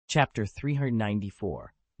Chapter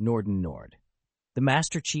 394, Nord. The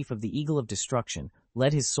Master Chief of the Eagle of Destruction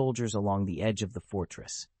led his soldiers along the edge of the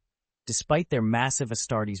fortress. Despite their massive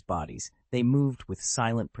Astartes bodies, they moved with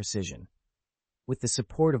silent precision. With the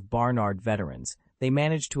support of Barnard veterans, they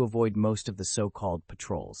managed to avoid most of the so-called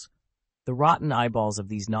patrols. The rotten eyeballs of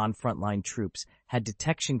these non-frontline troops had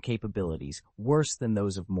detection capabilities worse than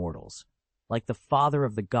those of mortals. Like the father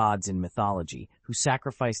of the gods in mythology, who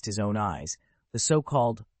sacrificed his own eyes, the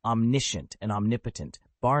so-called omniscient and omnipotent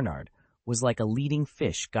Barnard was like a leading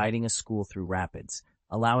fish guiding a school through rapids,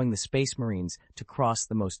 allowing the Space Marines to cross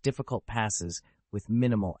the most difficult passes with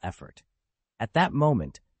minimal effort. At that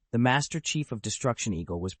moment, the Master Chief of Destruction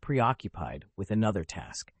Eagle was preoccupied with another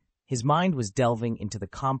task. His mind was delving into the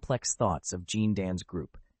complex thoughts of Jean Dan's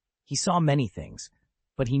group. He saw many things,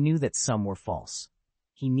 but he knew that some were false.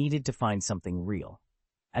 He needed to find something real.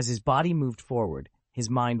 As his body moved forward, his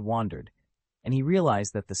mind wandered, and he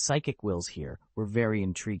realized that the psychic wills here were very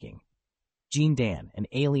intriguing. Jean Dan, an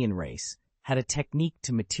alien race, had a technique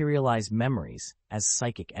to materialize memories as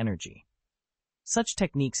psychic energy. Such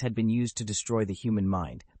techniques had been used to destroy the human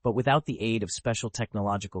mind, but without the aid of special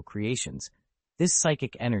technological creations, this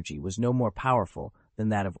psychic energy was no more powerful than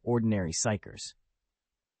that of ordinary psychers.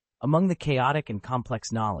 Among the chaotic and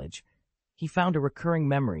complex knowledge, he found a recurring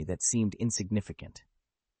memory that seemed insignificant.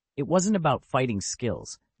 It wasn't about fighting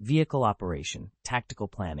skills, vehicle operation, tactical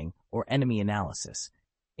planning, or enemy analysis.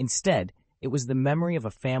 Instead, it was the memory of a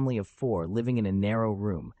family of 4 living in a narrow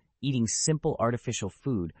room, eating simple artificial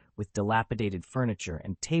food with dilapidated furniture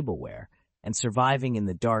and tableware, and surviving in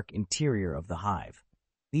the dark interior of the hive.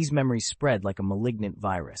 These memories spread like a malignant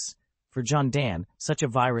virus. For Jean Dan, such a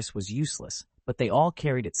virus was useless, but they all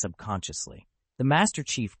carried it subconsciously. The Master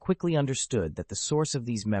Chief quickly understood that the source of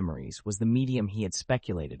these memories was the medium he had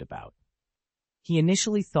speculated about. He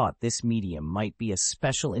initially thought this medium might be a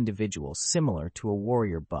special individual similar to a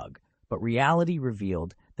warrior bug, but reality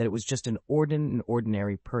revealed that it was just an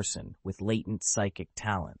ordinary person with latent psychic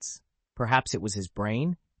talents. Perhaps it was his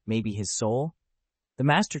brain, maybe his soul? The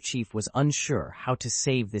Master Chief was unsure how to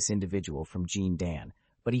save this individual from Jean Dan,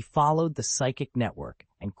 but he followed the psychic network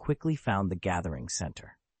and quickly found the gathering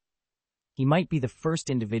center. He might be the first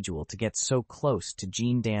individual to get so close to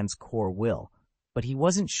Jean Dan's core will, but he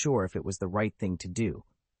wasn't sure if it was the right thing to do.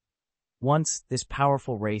 Once, this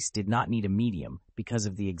powerful race did not need a medium because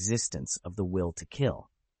of the existence of the will to kill.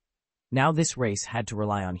 Now this race had to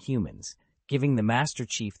rely on humans, giving the Master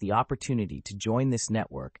Chief the opportunity to join this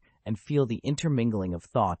network and feel the intermingling of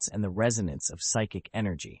thoughts and the resonance of psychic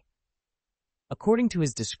energy. According to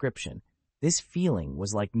his description, this feeling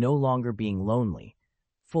was like no longer being lonely,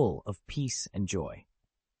 full of peace and joy.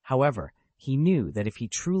 However, he knew that if he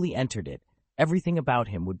truly entered it, everything about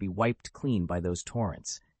him would be wiped clean by those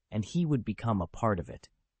torrents, and he would become a part of it.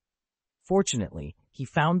 Fortunately, he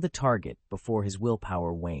found the target before his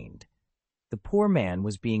willpower waned. The poor man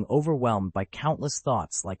was being overwhelmed by countless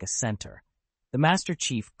thoughts like a centaur. The Master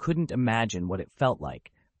Chief couldn't imagine what it felt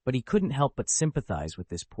like, but he couldn't help but sympathize with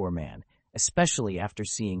this poor man, especially after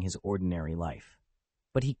seeing his ordinary life.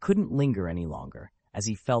 But he couldn't linger any longer, as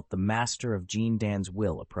he felt the master of Jean Dan's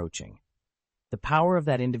will approaching. The power of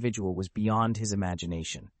that individual was beyond his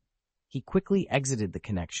imagination. He quickly exited the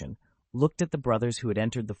connection, looked at the brothers who had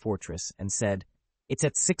entered the fortress, and said, "It's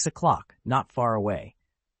at 6 o'clock, not far away,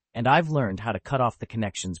 and I've learned how to cut off the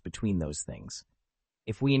connections between those things.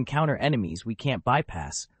 If we encounter enemies we can't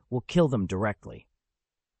bypass, we'll kill them directly."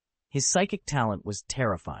 His psychic talent was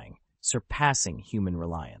terrifying, surpassing human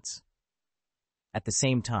reliance. At the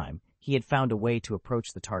same time, he had found a way to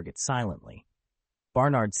approach the target silently.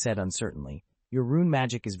 Barnard said uncertainly, "Your rune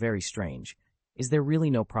magic is very strange. Is there really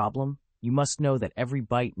no problem? You must know that every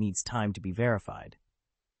bite needs time to be verified."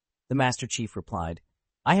 The Master Chief replied,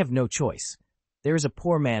 "I have no choice. There is a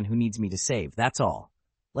poor man who needs me to save, that's all.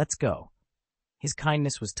 Let's go." His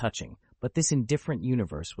kindness was touching, but this indifferent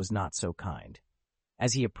universe was not so kind.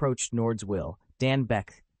 As he approached Nord's will, Dan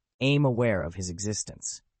became aware of his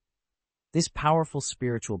existence. This powerful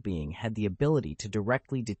spiritual being had the ability to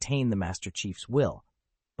directly detain the Master Chief's will,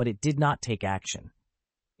 but it did not take action.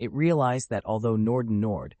 It realized that although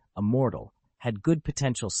Nord, a mortal, had good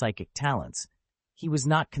potential psychic talents, he was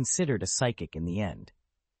not considered a psychic in the end.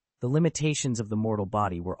 The limitations of the mortal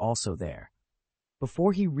body were also there.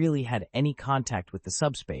 Before he really had any contact with the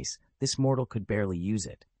subspace, this mortal could barely use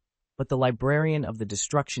it. But the librarian of the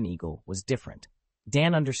Destruction Eagle was different.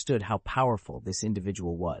 Dan understood how powerful this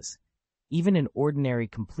individual was. Even an ordinary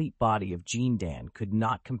complete body of Jean Dan could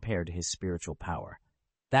not compare to his spiritual power.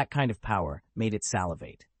 That kind of power made it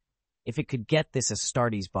salivate. If it could get this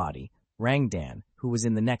Astartes body, Rangdan, who was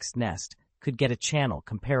in the next nest, could get a channel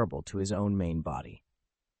comparable to his own main body.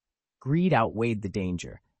 Greed outweighed the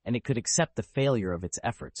danger, and it could accept the failure of its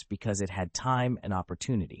efforts because it had time and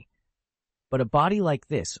opportunity. But a body like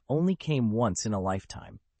this only came once in a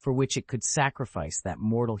lifetime, for which it could sacrifice that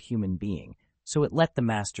mortal human being, so it let the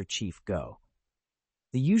Master Chief go.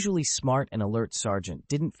 The usually smart and alert sergeant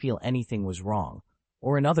didn't feel anything was wrong,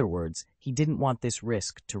 or in other words, he didn't want this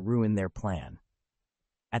risk to ruin their plan.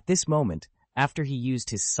 At this moment, after he used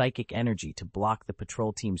his psychic energy to block the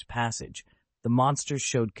patrol team's passage, the monsters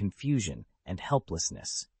showed confusion and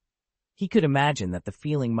helplessness. He could imagine that the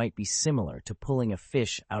feeling might be similar to pulling a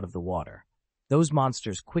fish out of the water. Those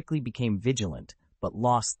monsters quickly became vigilant, but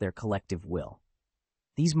lost their collective will.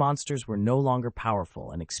 These monsters were no longer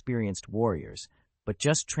powerful and experienced warriors, but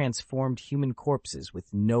just transformed human corpses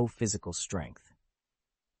with no physical strength.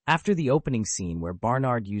 After the opening scene where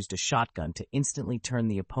Barnard used a shotgun to instantly turn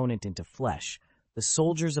the opponent into flesh, the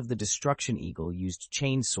soldiers of the Destruction Eagle used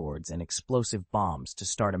chain swords and explosive bombs to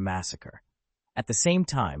start a massacre. At the same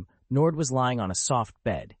time, Nord was lying on a soft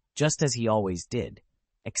bed, just as he always did,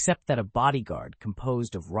 except that a bodyguard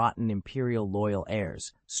composed of rotten Imperial loyal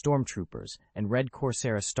heirs, stormtroopers, and Red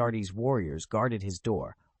Corsair Astartes warriors guarded his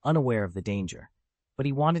door, unaware of the danger. But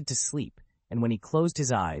he wanted to sleep, and when he closed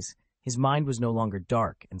his eyes, his mind was no longer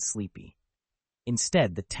dark and sleepy.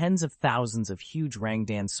 Instead, the tens of thousands of huge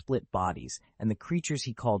Rangdan split bodies and the creatures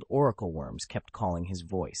he called oracle worms kept calling his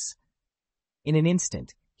voice. In an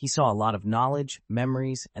instant, he saw a lot of knowledge,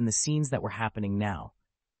 memories, and the scenes that were happening now.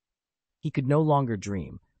 He could no longer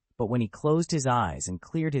dream, but when he closed his eyes and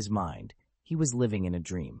cleared his mind, he was living in a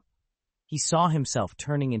dream. He saw himself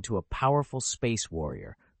turning into a powerful space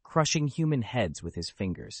warrior, crushing human heads with his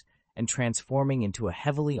fingers, and transforming into a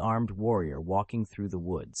heavily armed warrior walking through the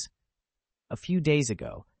woods. A few days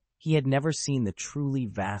ago, he had never seen the truly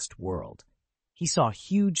vast world. He saw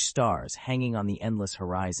huge stars hanging on the endless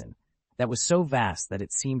horizon, that was so vast that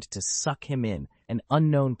it seemed to suck him in. An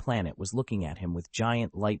unknown planet was looking at him with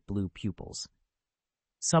giant light blue pupils.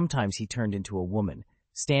 Sometimes he turned into a woman,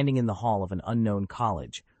 standing in the hall of an unknown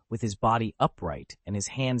college, with his body upright and his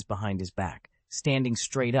hands behind his back, standing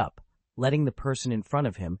straight up, letting the person in front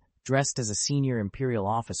of him, dressed as a senior Imperial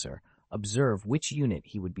officer, observe which unit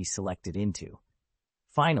he would be selected into.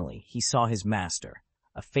 Finally, he saw his master,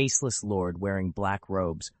 a faceless lord wearing black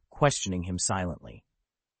robes, questioning him silently.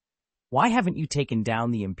 "Why haven't you taken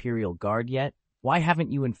down the Imperial Guard yet? Why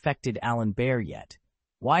haven't you infected Alan Bear yet?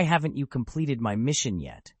 Why haven't you completed my mission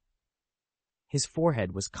yet?" His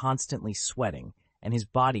forehead was constantly sweating, and his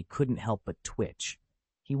body couldn't help but twitch.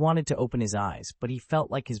 He wanted to open his eyes, but he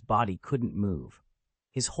felt like his body couldn't move.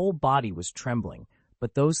 His whole body was trembling,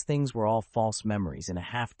 but those things were all false memories in a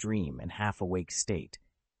half-dream and half-awake state.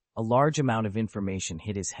 A large amount of information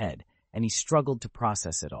hit his head, and he struggled to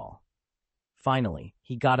process it all. Finally,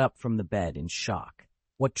 he got up from the bed in shock.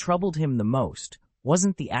 What troubled him the most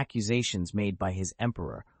wasn't the accusations made by his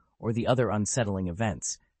emperor or the other unsettling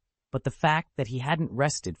events, but the fact that he hadn't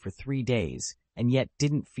rested for 3 days and yet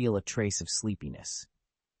didn't feel a trace of sleepiness.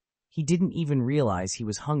 He didn't even realize he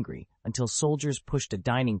was hungry until soldiers pushed a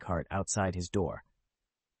dining cart outside his door.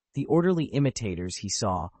 The orderly imitators he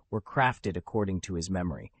saw were crafted according to his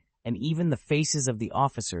memory, and even the faces of the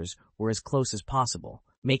officers were as close as possible,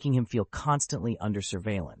 making him feel constantly under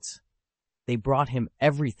surveillance. They brought him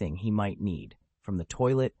everything he might need, from the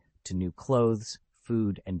toilet to new clothes,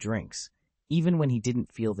 food, and drinks, even when he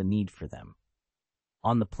didn't feel the need for them.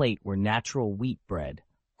 On the plate were natural wheat bread,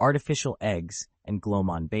 artificial eggs, and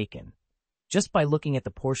Glomon bacon. Just by looking at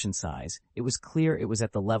the portion size, it was clear it was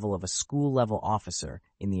at the level of a school-level officer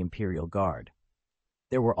in the Imperial Guard.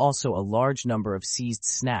 There were also a large number of seized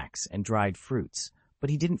snacks and dried fruits, but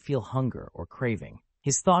he didn't feel hunger or craving.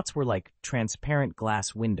 His thoughts were like transparent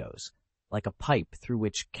glass windows, like a pipe through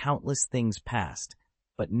which countless things passed,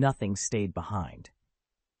 but nothing stayed behind.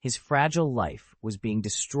 His fragile life was being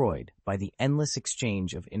destroyed by the endless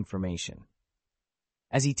exchange of information.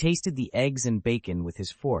 As he tasted the eggs and bacon with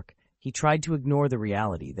his fork, he tried to ignore the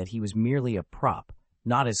reality that he was merely a prop,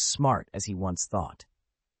 not as smart as he once thought.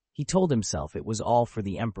 He told himself it was all for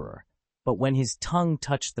the Emperor, but when his tongue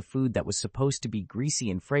touched the food that was supposed to be greasy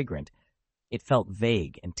and fragrant, it felt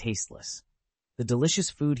vague and tasteless. The delicious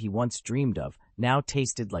food he once dreamed of now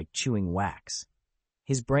tasted like chewing wax.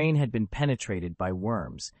 His brain had been penetrated by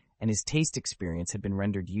worms, and his taste experience had been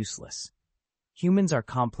rendered useless. Humans are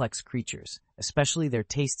complex creatures, especially their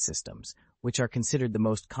taste systems, which are considered the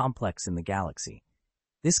most complex in the galaxy.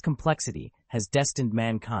 This complexity has destined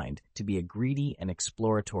mankind to be a greedy and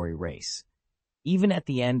exploratory race. Even at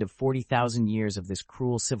the end of 40,000 years of this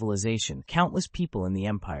cruel civilization, countless people in the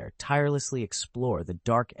Empire tirelessly explore the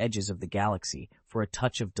dark edges of the galaxy for a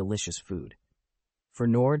touch of delicious food. For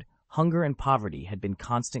Nord, hunger and poverty had been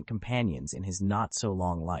constant companions in his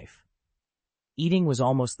not-so-long life. Eating was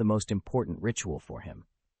almost the most important ritual for him.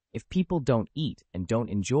 If people don't eat and don't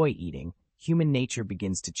enjoy eating, human nature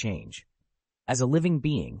begins to change. As a living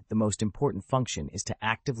being, the most important function is to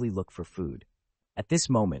actively look for food. At this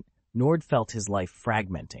moment, Nord felt his life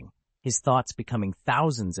fragmenting, his thoughts becoming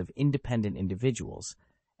thousands of independent individuals,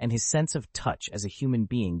 and his sense of touch as a human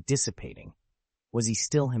being dissipating. Was he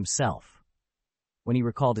still himself? When he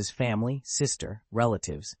recalled his family, sister,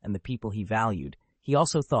 relatives, and the people he valued, he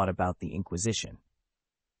also thought about the Inquisition.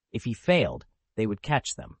 If he failed, they would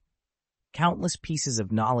catch them. Countless pieces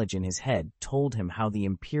of knowledge in his head told him how the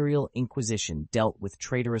Imperial Inquisition dealt with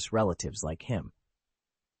traitorous relatives like him.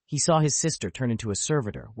 He saw his sister turn into a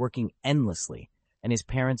servitor, working endlessly, and his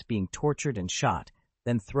parents being tortured and shot,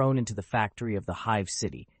 then thrown into the factory of the Hive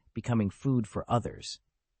City, becoming food for others.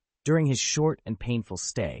 During his short and painful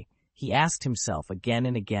stay, he asked himself again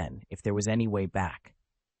and again if there was any way back.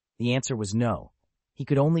 The answer was no. He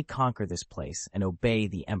could only conquer this place and obey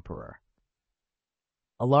the Emperor.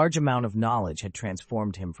 A large amount of knowledge had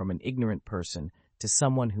transformed him from an ignorant person to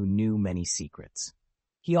someone who knew many secrets.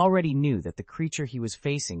 He already knew that the creature he was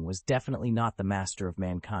facing was definitely not the master of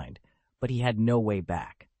mankind, but he had no way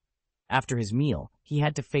back. After his meal, he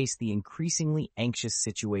had to face the increasingly anxious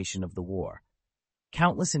situation of the war.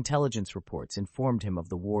 Countless intelligence reports informed him of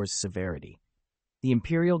the war's severity. The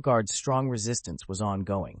Imperial Guard's strong resistance was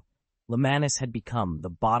ongoing. Lemanis had become the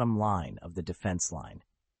bottom line of the defense line.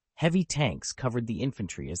 Heavy tanks covered the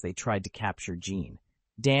infantry as they tried to capture Jean.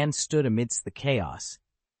 Dan stood amidst the chaos,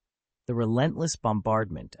 the relentless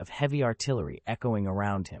bombardment of heavy artillery echoing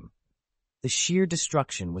around him. The sheer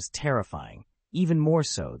destruction was terrifying, even more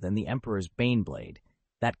so than the Emperor's Baneblade,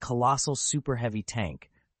 that colossal super-heavy tank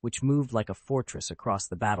which moved like a fortress across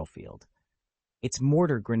the battlefield. Its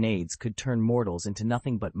mortar grenades could turn mortals into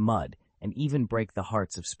nothing but mud and even break the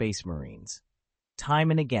hearts of space marines. Time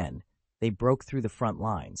and again, they broke through the front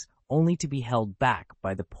lines, only to be held back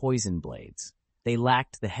by the poison blades. They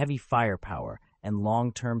lacked the heavy firepower and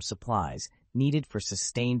long-term supplies needed for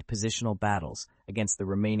sustained positional battles against the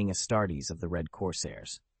remaining Astartes of the Red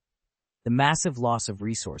Corsairs. The massive loss of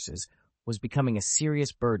resources was becoming a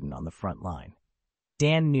serious burden on the front line.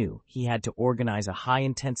 Dan knew he had to organize a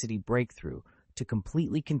high-intensity breakthrough to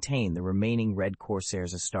completely contain the remaining Red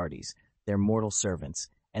Corsairs Astartes, their mortal servants,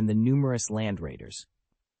 and the numerous land raiders.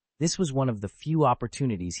 This was one of the few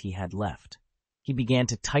opportunities he had left. He began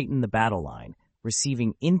to tighten the battle line,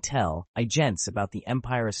 receiving intel agents about the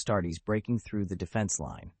Empire Astartes breaking through the defense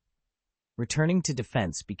line. Returning to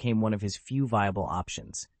defense became one of his few viable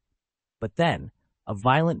options. But then, a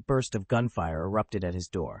violent burst of gunfire erupted at his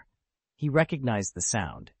door. He recognized the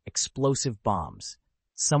sound: explosive bombs.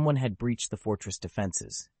 Someone had breached the fortress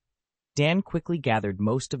defenses. Dan quickly gathered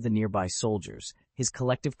most of the nearby soldiers, his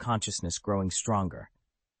collective consciousness growing stronger.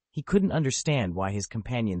 He couldn't understand why his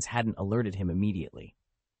companions hadn't alerted him immediately.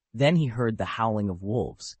 Then he heard the howling of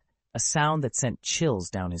wolves, a sound that sent chills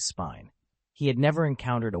down his spine. He had never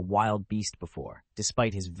encountered a wild beast before,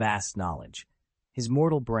 despite his vast knowledge. His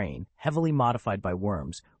mortal brain, heavily modified by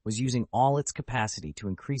worms, was using all its capacity to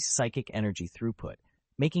increase psychic energy throughput,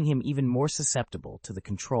 making him even more susceptible to the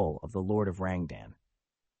control of the Lord of Rangdan.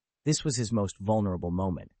 This was his most vulnerable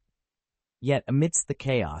moment. Yet, amidst the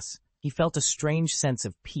chaos, he felt a strange sense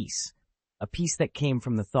of peace, a peace that came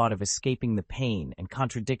from the thought of escaping the pain and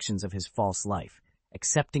contradictions of his false life,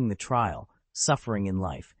 accepting the trial, suffering in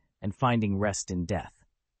life, and finding rest in death.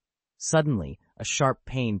 Suddenly, a sharp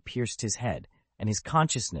pain pierced his head, and his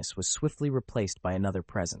consciousness was swiftly replaced by another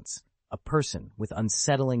presence. A person with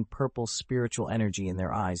unsettling purple spiritual energy in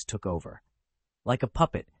their eyes took over. Like a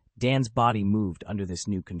puppet, Dan's body moved under this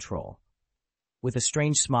new control. With a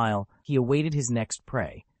strange smile, he awaited his next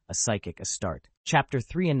prey, a psychic Astarte. Chapter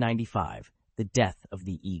 395, The Death of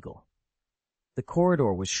the Eagle. The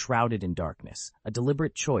corridor was shrouded in darkness, a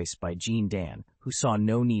deliberate choice by Jean Dan, who saw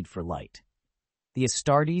no need for light. The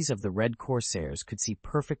Astartes of the Red Corsairs could see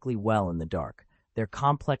perfectly well in the dark, their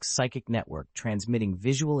complex psychic network transmitting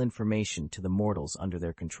visual information to the mortals under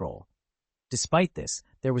their control. Despite this,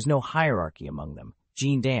 there was no hierarchy among them.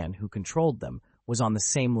 Jean Dan, who controlled them, was on the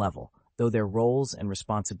same level, though their roles and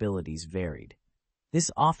responsibilities varied.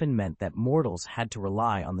 This often meant that mortals had to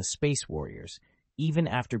rely on the space warriors, even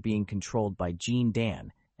after being controlled by Jean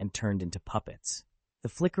Dan and turned into puppets. The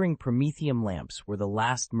flickering promethium lamps were the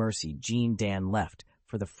last mercy Jean Dan left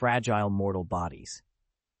for the fragile mortal bodies.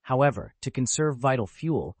 However, to conserve vital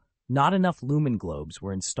fuel, Not enough lumen globes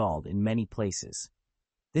were installed in many places.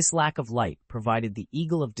 This lack of light provided the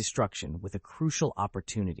Eagle of Destruction with a crucial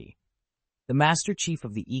opportunity. The Master Chief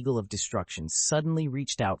of the Eagle of Destruction suddenly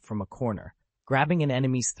reached out from a corner, grabbing an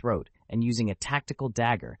enemy's throat and using a tactical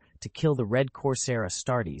dagger to kill the Red Corsair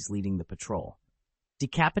Astartes leading the patrol.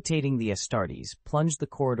 Decapitating the Astartes plunged the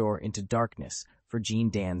corridor into darkness for Jean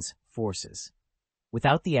Dan's forces.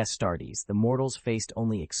 Without the Astartes, the mortals faced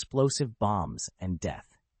only explosive bombs and death.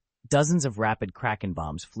 Dozens of rapid Kraken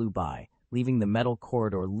bombs flew by, leaving the metal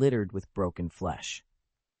corridor littered with broken flesh.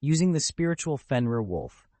 Using the spiritual Fenrir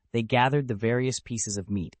wolf, they gathered the various pieces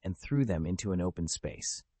of meat and threw them into an open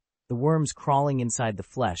space. The worms crawling inside the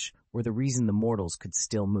flesh were the reason the mortals could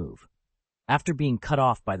still move. After being cut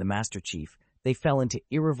off by the Master Chief, they fell into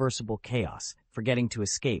irreversible chaos, forgetting to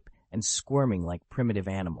escape and squirming like primitive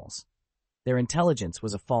animals. Their intelligence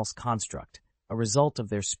was a false construct, a result of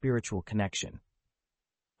their spiritual connection.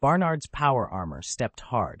 Barnard's power armor stepped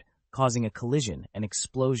hard, causing a collision and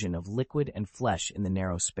explosion of liquid and flesh in the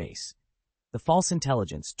narrow space. The false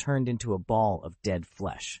intelligence turned into a ball of dead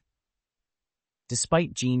flesh.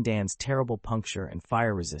 Despite Jean Dan's terrible puncture and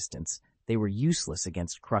fire resistance, they were useless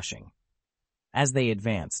against crushing. As they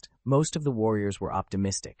advanced, most of the warriors were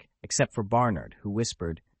optimistic, except for Barnard, who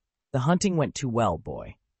whispered, "The hunting went too well,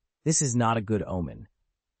 boy. This is not a good omen.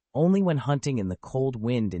 Only when hunting in the cold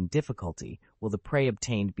wind and difficulty will the prey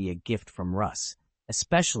obtained be a gift from Russ,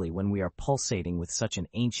 especially when we are pulsating with such an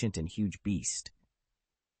ancient and huge beast."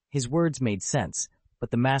 His words made sense,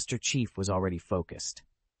 but the Master Chief was already focused.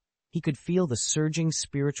 He could feel the surging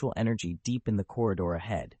spiritual energy deep in the corridor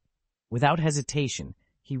ahead. Without hesitation,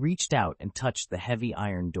 he reached out and touched the heavy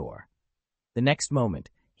iron door. The next moment,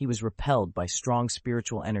 he was repelled by strong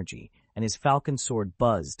spiritual energy, and his falcon sword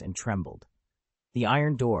buzzed and trembled. The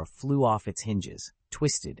iron door flew off its hinges,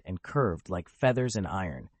 twisted and curved like feathers and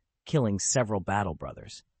iron, killing several battle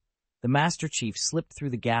brothers. The Master Chief slipped through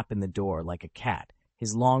the gap in the door like a cat,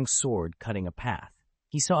 his long sword cutting a path.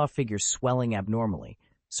 He saw a figure swelling abnormally,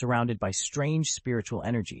 surrounded by strange spiritual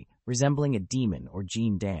energy, resembling a demon or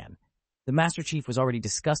Jean Dan. The Master Chief was already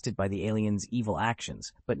disgusted by the alien's evil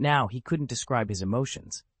actions, but now he couldn't describe his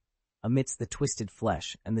emotions. Amidst the twisted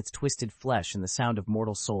flesh and the sound of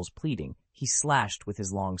mortal souls pleading, he slashed with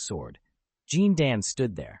his long sword. Jean Dan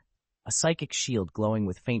stood there, a psychic shield glowing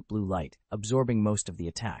with faint blue light, absorbing most of the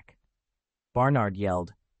attack. Barnard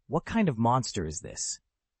yelled, "What kind of monster is this?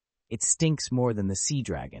 It stinks more than the sea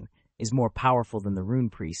dragon, is more powerful than the rune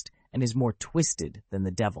priest, and is more twisted than the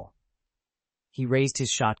devil." He raised his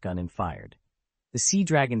shotgun and fired. The sea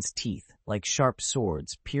dragon's teeth, like sharp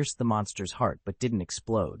swords, pierced the monster's heart but didn't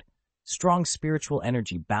explode. Strong spiritual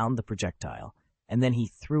energy bound the projectile, and then he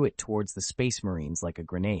threw it towards the Space Marines like a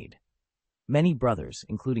grenade. Many brothers,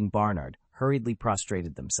 including Barnard, hurriedly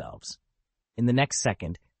prostrated themselves. In the next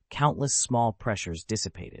second, countless small pressures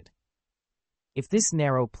dissipated. If this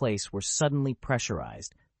narrow place were suddenly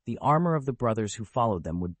pressurized, the armor of the brothers who followed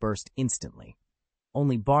them would burst instantly.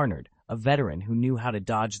 Only Barnard, a veteran who knew how to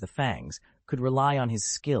dodge the fangs, could rely on his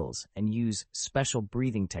skills and use special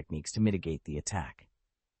breathing techniques to mitigate the attack.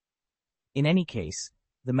 In any case,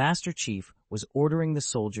 the Master Chief was ordering the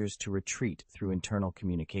soldiers to retreat through internal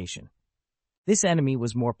communication. This enemy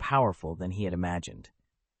was more powerful than he had imagined.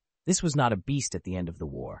 This was not a beast at the end of the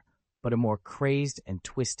war, but a more crazed and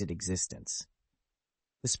twisted existence.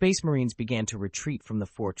 The Space Marines began to retreat from the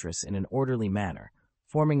fortress in an orderly manner,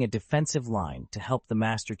 forming a defensive line to help the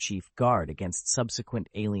Master Chief guard against subsequent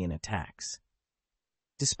alien attacks.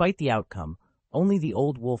 Despite the outcome, only the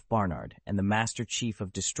old wolf Barnard and the Master Chief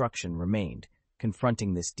of Destruction remained,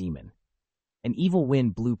 confronting this demon. An evil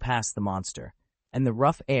wind blew past the monster, and the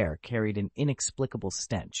rough air carried an inexplicable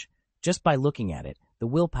stench. Just by looking at it, the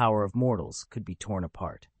willpower of mortals could be torn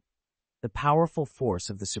apart. The powerful force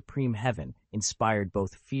of the supreme heaven inspired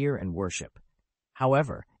both fear and worship.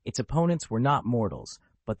 However, its opponents were not mortals,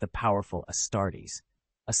 but the powerful Astartes.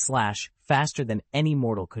 A slash, faster than any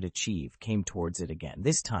mortal could achieve, came towards it again.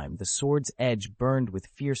 This time, the sword's edge burned with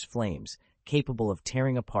fierce flames, capable of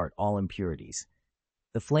tearing apart all impurities.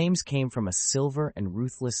 The flames came from a silver and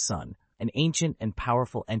ruthless sun, an ancient and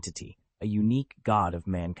powerful entity, a unique god of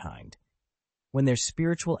mankind. When their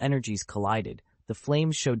spiritual energies collided, the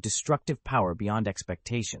flames showed destructive power beyond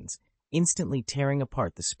expectations, instantly tearing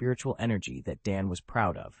apart the spiritual energy that Dan was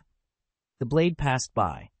proud of. The blade passed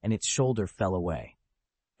by, and its shoulder fell away.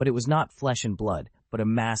 But it was not flesh and blood, but a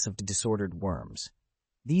mass of disordered worms.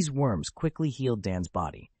 These worms quickly healed Dan's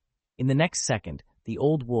body. In the next second, the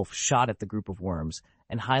old wolf shot at the group of worms,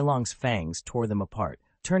 and Hailong's fangs tore them apart,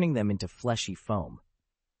 turning them into fleshy foam.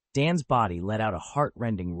 Dan's body let out a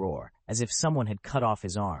heart-rending roar, as if someone had cut off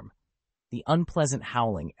his arm. The unpleasant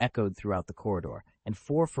howling echoed throughout the corridor, and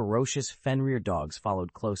 4 ferocious Fenrir dogs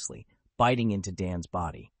followed closely, biting into Dan's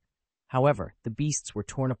body. However, the beasts were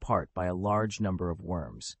torn apart by a large number of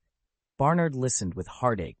worms. Barnard listened with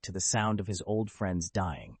heartache to the sound of his old friends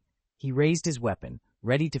dying. He raised his weapon,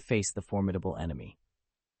 ready to face the formidable enemy.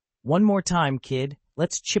 "One more time, kid.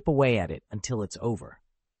 Let's chip away at it until it's over,"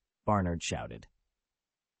 Barnard shouted.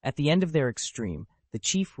 At the end of their extreme, the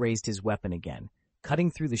chief raised his weapon again,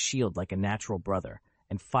 cutting through the shield like a natural brother,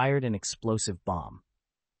 and fired an explosive bomb.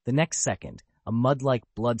 The next second, a mud-like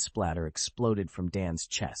blood splatter exploded from Dan's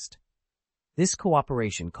chest. This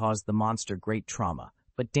cooperation caused the monster great trauma,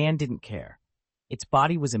 but Dan didn't care. Its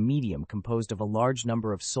body was a medium composed of a large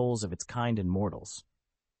number of souls of its kind and mortals.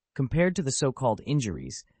 Compared to the so-called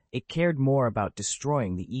injuries, it cared more about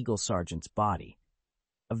destroying the Eagle Sergeant's body.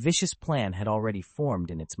 A vicious plan had already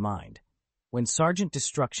formed in its mind. When Sergeant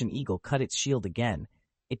Destruction Eagle cut its shield again,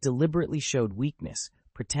 it deliberately showed weakness,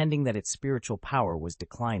 pretending that its spiritual power was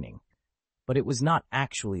declining. But it was not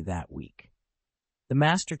actually that weak. The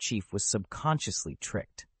Master Chief was subconsciously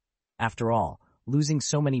tricked. After all, losing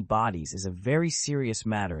so many bodies is a very serious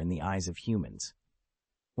matter in the eyes of humans.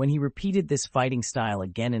 When he repeated this fighting style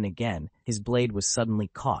again and again, his blade was suddenly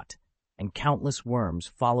caught, and countless worms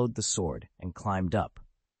followed the sword and climbed up.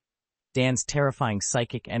 Dan's terrifying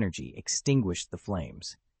psychic energy extinguished the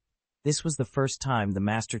flames. This was the first time the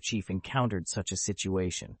Master Chief encountered such a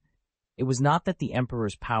situation. It was not that the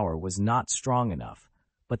Emperor's power was not strong enough,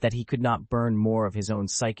 but that he could not burn more of his own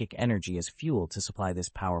psychic energy as fuel to supply this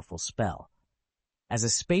powerful spell. As a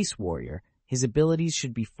space warrior, his abilities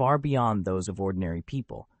should be far beyond those of ordinary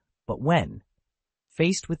people, but when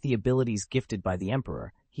faced with the abilities gifted by the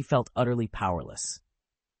Emperor, he felt utterly powerless.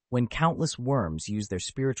 When countless worms used their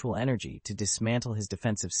spiritual energy to dismantle his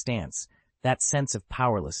defensive stance, that sense of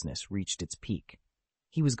powerlessness reached its peak.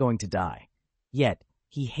 He was going to die. Yet,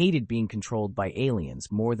 he hated being controlled by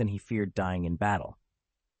aliens more than he feared dying in battle.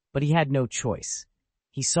 But he had no choice.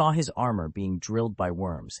 He saw his armor being drilled by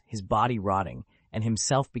worms, his body rotting, and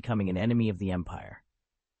himself becoming an enemy of the Empire.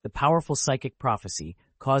 The powerful psychic prophecy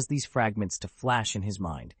caused these fragments to flash in his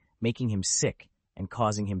mind, making him sick and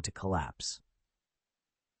causing him to collapse.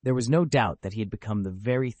 There was no doubt that he had become the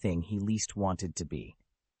very thing he least wanted to be.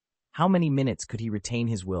 How many minutes could he retain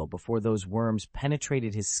his will before those worms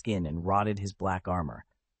penetrated his skin and rotted his black armor?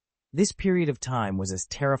 This period of time was as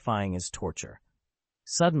terrifying as torture.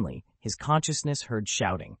 Suddenly, his consciousness heard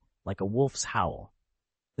shouting, like a wolf's howl.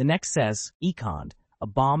 The next says, "Econd," a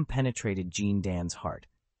bomb penetrated Jean Dan's heart.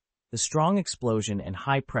 The strong explosion and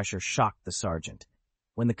high pressure shocked the sergeant.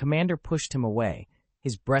 When the commander pushed him away,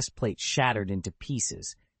 his breastplate shattered into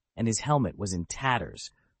pieces, and his helmet was in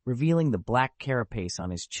tatters, revealing the black carapace on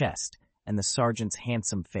his chest and the sergeant's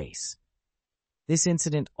handsome face. This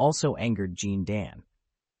incident also angered Jean Dan.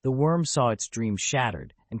 The worm saw its dream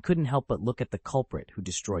shattered and couldn't help but look at the culprit who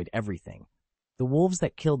destroyed everything. The wolves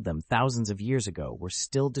that killed them thousands of years ago were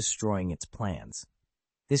still destroying its plans.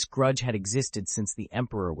 This grudge had existed since the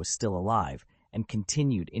Emperor was still alive and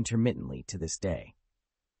continued intermittently to this day.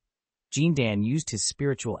 Jean Dan used his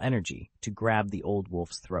spiritual energy to grab the old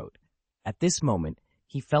wolf's throat. At this moment,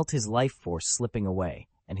 he felt his life force slipping away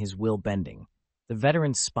and his will bending. The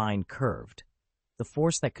veteran's spine curved. The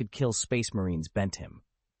force that could kill Space Marines bent him.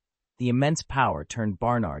 The immense power turned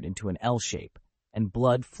Barnard into an L shape, and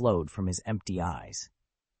blood flowed from his empty eyes.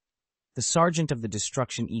 The sergeant of the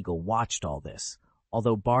Destruction Eagle watched all this,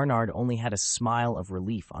 although Barnard only had a smile of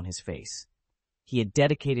relief on his face. He had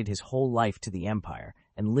dedicated his whole life to the Empire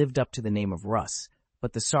and lived up to the name of Russ,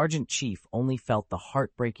 but the sergeant chief only felt the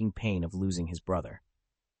heartbreaking pain of losing his brother.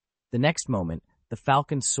 The next moment, the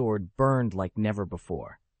Falcon's sword burned like never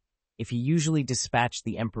before. If he usually dispatched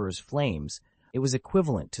the Emperor's flames, it was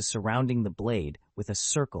equivalent to surrounding the blade with a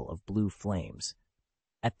circle of blue flames.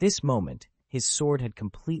 At this moment, his sword had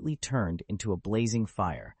completely turned into a blazing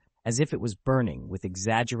fire, as if it was burning with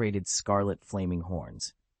exaggerated scarlet flaming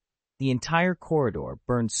horns. The entire corridor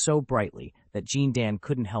burned so brightly that Jean Dan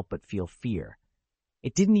couldn't help but feel fear.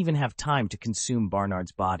 It didn't even have time to consume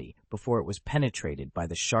Barnard's body before it was penetrated by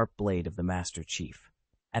the sharp blade of the Master Chief.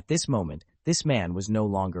 At this moment, this man was no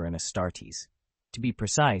longer an Astartes. To be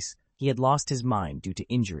precise, he had lost his mind due to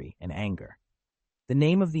injury and anger. The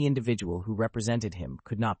name of the individual who represented him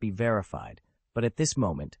could not be verified, but at this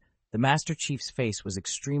moment, the Master Chief's face was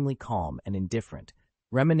extremely calm and indifferent,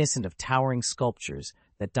 reminiscent of towering sculptures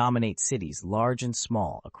that dominate cities large and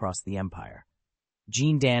small across the Empire.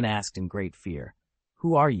 Jean Dan asked in great fear,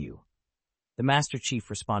 "Who are you?" The Master Chief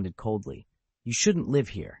responded coldly, "You shouldn't live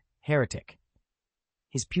here, heretic."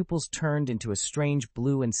 His pupils turned into a strange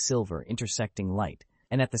blue and silver intersecting light,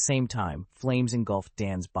 and at the same time, flames engulfed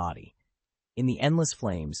Dan's body. In the endless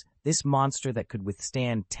flames, this monster that could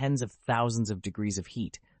withstand tens of thousands of degrees of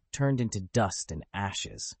heat turned into dust and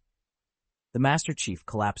ashes. The Master Chief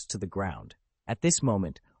collapsed to the ground. At this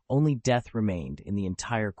moment, only death remained in the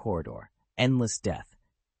entire corridor. Endless death.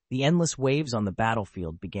 The endless waves on the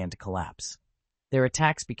battlefield began to collapse. Their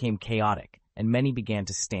attacks became chaotic, and many began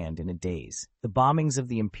to stand in a daze. The bombings of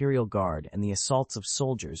the Imperial Guard and the assaults of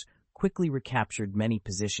soldiers quickly recaptured many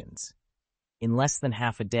positions. In less than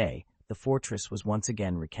half a day, the fortress was once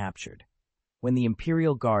again recaptured. When the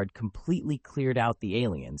Imperial Guard completely cleared out the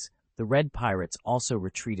aliens, the Red Pirates also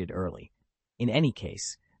retreated early. In any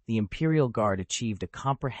case, the Imperial Guard achieved a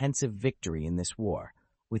comprehensive victory in this war,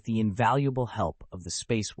 with the invaluable help of the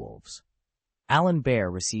Space Wolves. Alan Bear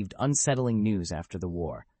received unsettling news after the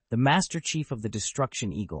war. The Master Chief of the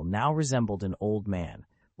Destruction Eagle now resembled an old man,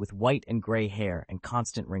 with white and gray hair and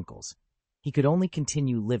constant wrinkles. He could only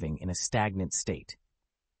continue living in a stagnant state.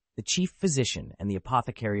 The chief physician and the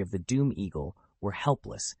apothecary of the Doom Eagle were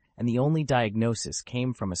helpless, and the only diagnosis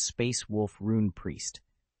came from a Space Wolf rune priest.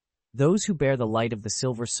 Those who bear the light of the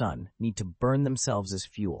Silver Sun need to burn themselves as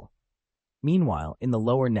fuel. Meanwhile, in the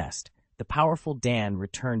lower nest, the powerful Dan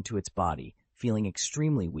returned to its body, feeling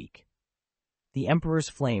extremely weak. The Emperor's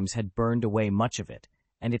flames had burned away much of it,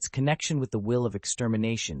 and its connection with the will of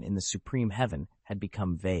extermination in the Supreme Heaven had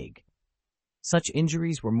become vague. Such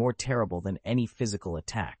injuries were more terrible than any physical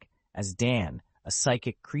attack, as Dan, a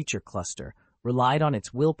psychic creature cluster, relied on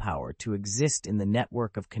its willpower to exist in the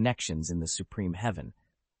network of connections in the Supreme Heaven,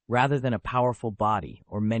 rather than a powerful body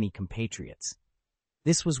or many compatriots.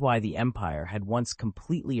 This was why the Empire had once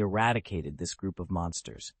completely eradicated this group of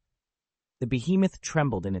monsters. The behemoth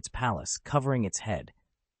trembled in its palace, covering its head.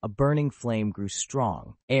 A burning flame grew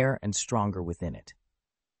strong, air and stronger within it.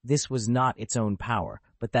 This was not its own power,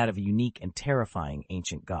 but that of a unique and terrifying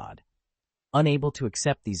ancient god. Unable to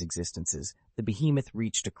accept these existences, the behemoth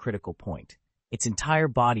reached a critical point. Its entire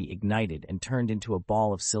body ignited and turned into a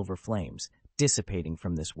ball of silver flames, dissipating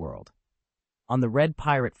from this world. On the Red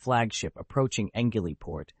Pirate flagship approaching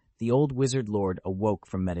Port, the old wizard lord awoke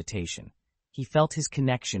from meditation. He felt his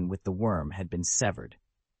connection with the worm had been severed.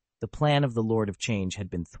 The plan of the Lord of Change had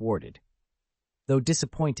been thwarted. Though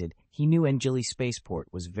disappointed, he knew Spaceport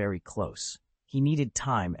was very close. He needed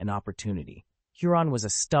time and opportunity. Huron was a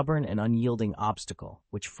stubborn and unyielding obstacle,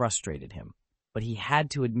 which frustrated him. But he had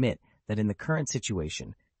to admit that in the current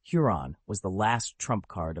situation, Huron was the last trump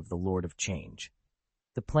card of the Lord of Change.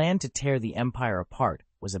 The plan to tear the Empire apart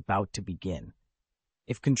was about to begin.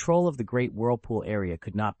 If control of the Great Whirlpool area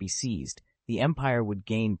could not be seized, the Empire would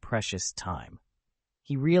gain precious time.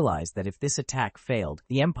 He realized that if this attack failed,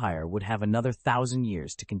 the Empire would have another 1,000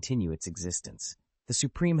 years to continue its existence. The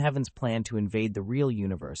Supreme Heaven's plan to invade the real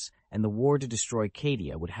universe and the war to destroy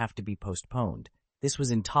Cadia would have to be postponed. This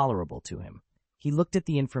was intolerable to him. He looked at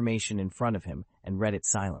the information in front of him and read it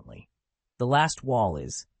silently. The last wall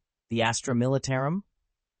is the Astra Militarum?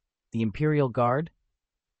 The Imperial Guard?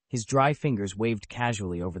 His dry fingers waved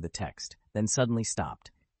casually over the text, then suddenly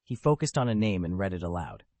stopped. He focused on a name and read it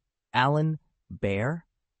aloud. Alan Bear?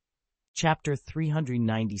 Chapter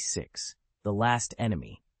 396, The Last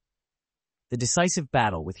Enemy. The decisive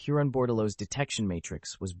battle with Huron Bordelot's detection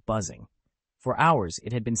matrix was buzzing. For hours,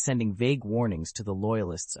 it had been sending vague warnings to the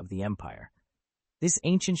loyalists of the Empire. This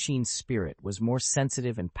ancient Sheen's spirit was more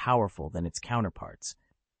sensitive and powerful than its counterparts.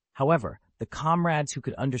 However, the comrades who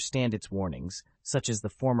could understand its warnings, such as the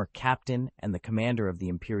former captain and the commander of the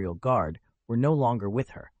Imperial Guard, were no longer with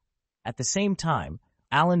her. At the same time,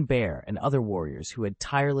 Alan Bear and other warriors who had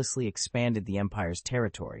tirelessly expanded the Empire's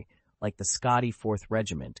territory, like the Scotty 4th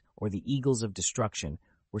Regiment or the Eagles of Destruction,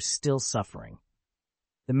 were still suffering.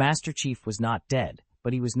 The Master Chief was not dead,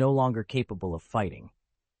 but he was no longer capable of fighting.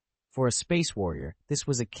 For a space warrior, this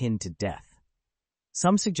was akin to death.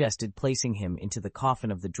 Some suggested placing him into the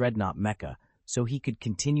coffin of the dreadnought Mecha so he could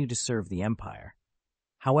continue to serve the Empire.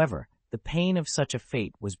 However, the pain of such a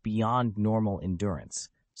fate was beyond normal endurance,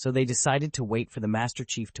 so they decided to wait for the Master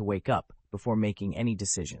Chief to wake up before making any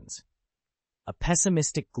decisions. A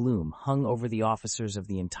pessimistic gloom hung over the officers of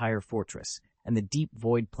the entire fortress, and the deep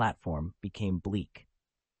void platform became bleak.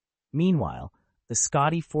 Meanwhile, the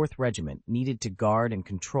Scotty 4th Regiment needed to guard and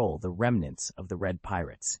control the remnants of the Red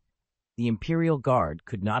Pirates. The Imperial Guard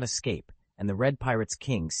could not escape, and the Red Pirates'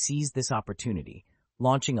 king seized this opportunity,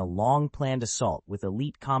 launching a long-planned assault with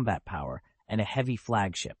elite combat power and a heavy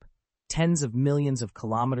flagship. Tens of millions of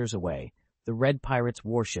kilometers away, the Red Pirates'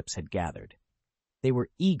 warships had gathered. They were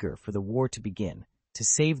eager for the war to begin, to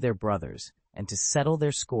save their brothers, and to settle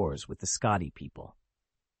their scores with the Scotty people.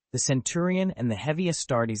 The Centurion and the heavy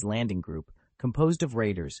Astartes landing group composed of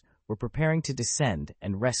raiders, were preparing to descend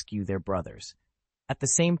and rescue their brothers. At the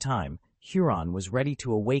same time, Huron was ready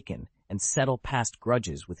to awaken and settle past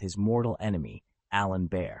grudges with his mortal enemy, Alan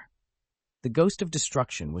Bear. The Ghost of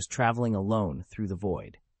Destruction was traveling alone through the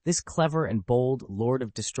void. This clever and bold Lord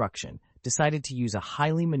of Destruction decided to use a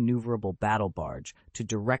highly maneuverable battle barge to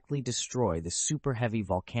directly destroy the super-heavy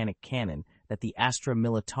volcanic cannon that the Astra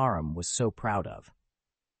Militarum was so proud of.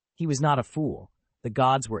 He was not a fool. The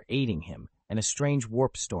gods were aiding him, and a strange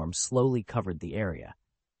warp storm slowly covered the area.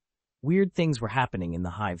 Weird things were happening in the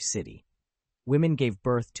Hive City. Women gave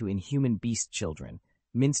birth to inhuman beast children,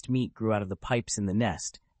 minced meat grew out of the pipes in the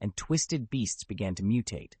nest, and twisted beasts began to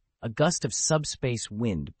mutate. A gust of subspace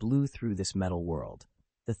wind blew through this metal world.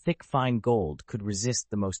 The thick, fine gold could resist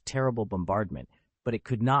the most terrible bombardment, but it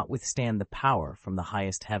could not withstand the power from the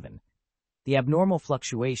highest heaven. The abnormal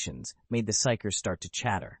fluctuations made the psychers start to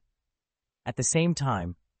chatter. At the same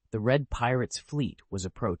time, the Red Pirates' fleet was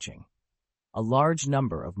approaching. A large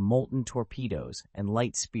number of molten torpedoes and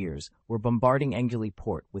light spears were bombarding Engulf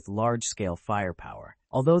port with large-scale firepower.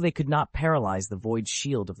 Although they could not paralyze the void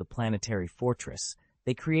shield of the planetary fortress,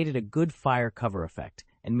 they created a good fire cover effect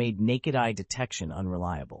and made naked-eye detection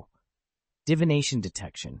unreliable. Divination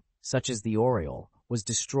detection, such as the Aureole, was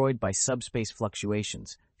destroyed by subspace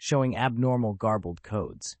fluctuations, showing abnormal garbled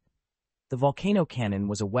codes. The volcano cannon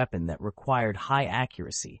was a weapon that required high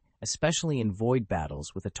accuracy, especially in void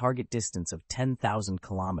battles with a target distance of 10,000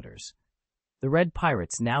 kilometers. The Red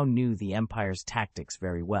Pirates now knew the Empire's tactics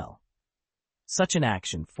very well. Such an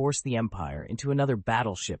action forced the Empire into another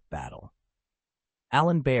battleship battle.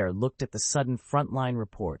 Alan Bear looked at the sudden frontline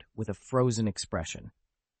report with a frozen expression.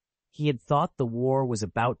 He had thought the war was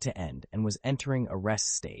about to end and was entering a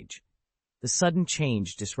rest stage. The sudden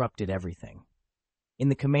change disrupted everything. In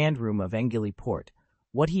the command room of Engulf port,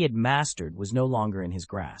 what he had mastered was no longer in his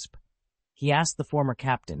grasp. He asked the former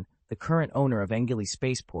captain, the current owner of Engulf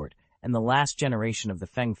spaceport, and the last generation of the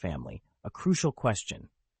Feng family, a crucial question.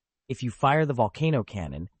 "If you fire the volcano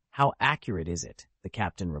cannon, how accurate is it?" the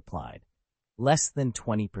captain replied. "Less than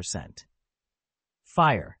 20%.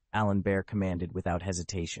 "Fire," Alan Bear commanded without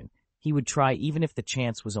hesitation. He would try even if the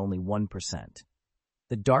chance was only 1%.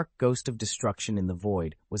 The dark ghost of destruction in the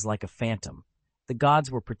void was like a phantom. The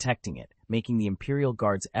gods were protecting it, making the Imperial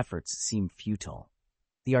Guard's efforts seem futile.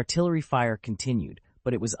 The artillery fire continued,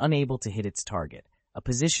 but it was unable to hit its target. A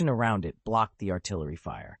position around it blocked the artillery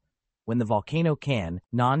fire. When the volcano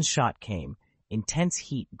non-shot came, intense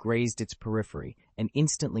heat grazed its periphery and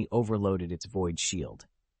instantly overloaded its void shield.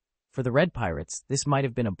 For the Red Pirates, this might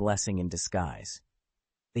have been a blessing in disguise.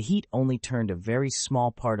 The heat only turned a very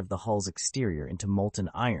small part of the hull's exterior into molten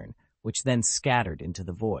iron, which then scattered into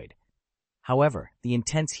the void. However, the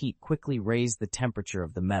intense heat quickly raised the temperature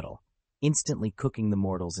of the metal, instantly cooking the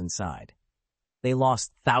mortals inside. They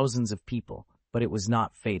lost thousands of people, but it was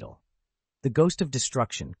not fatal. The Ghost of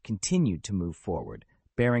Destruction continued to move forward,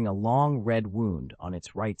 bearing a long red wound on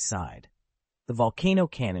its right side. The volcano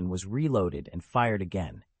cannon was reloaded and fired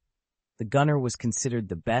again. The gunner was considered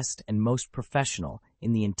the best and most professional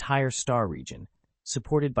in the entire star region,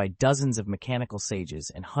 supported by dozens of mechanical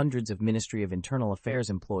sages and hundreds of Ministry of Internal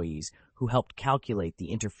Affairs employees who helped calculate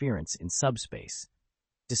the interference in subspace.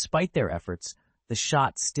 Despite their efforts, the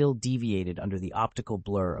shot still deviated under the optical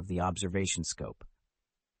blur of the observation scope.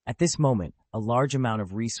 At this moment, a large amount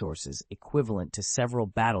of resources equivalent to several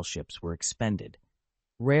battleships were expended.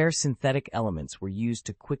 Rare synthetic elements were used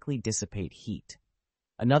to quickly dissipate heat.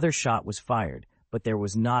 Another shot was fired, but there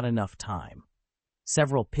was not enough time.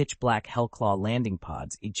 Several pitch-black Hellclaw landing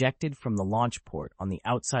pods ejected from the launch port on the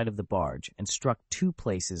outside of the barge and struck 2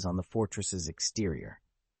 places on the fortress's exterior.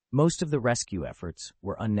 Most of the rescue efforts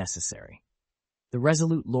were unnecessary. The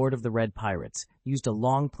resolute Lord of the Red Pirates used a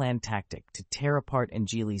long-planned tactic to tear apart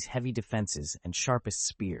Engili's heavy defenses and sharpest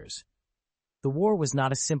spears. The war was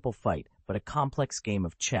not a simple fight, but a complex game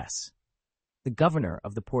of chess. The governor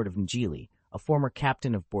of the port of Ngili, a former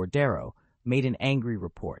captain of Bordero, made an angry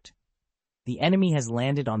report. "The enemy has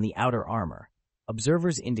landed on the outer armor.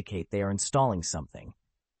 Observers indicate they are installing something.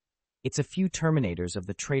 It's a few Terminators of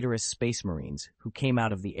the traitorous Space Marines who came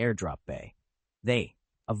out of the airdrop bay.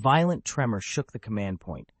 A violent tremor shook the command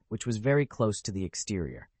point, which was very close to the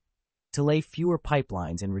exterior. To lay fewer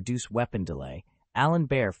pipelines and reduce weapon delay, Alan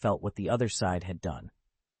Bear felt what the other side had done.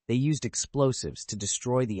 They used explosives to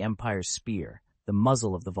destroy the Empire's spear, the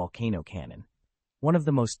muzzle of the volcano cannon. One of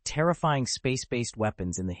the most terrifying space-based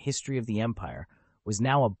weapons in the history of the Empire was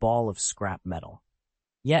now a ball of scrap metal.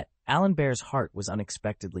 Yet, Alan Bear's heart was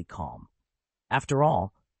unexpectedly calm. After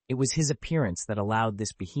all, it was his appearance that allowed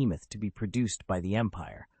this behemoth to be produced by the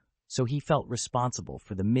Empire, so he felt responsible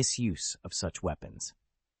for the misuse of such weapons.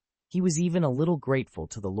 He was even a little grateful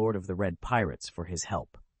to the Lord of the Red Pirates for his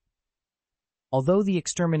help. Although the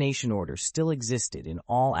extermination order still existed in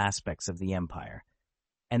all aspects of the Empire,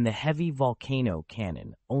 and the heavy volcano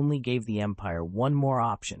cannon only gave the Empire one more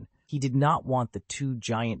option, he did not want the two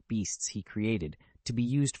giant beasts he created to be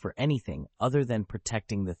used for anything other than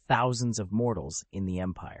protecting the thousands of mortals in the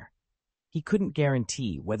Empire. He couldn't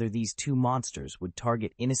guarantee whether these two monsters would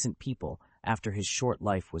target innocent people after his short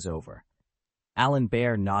life was over. Alan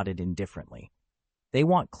Bear nodded indifferently. They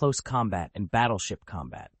want close combat and battleship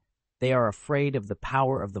combat. They are afraid of the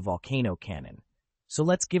power of the volcano cannon. So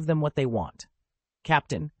let's give them what they want.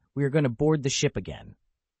 Captain, we are going to board the ship again.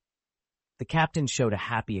 The captain showed a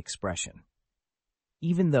happy expression.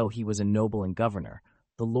 Even though he was a noble and governor,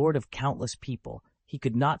 the lord of countless people, he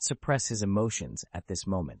could not suppress his emotions at this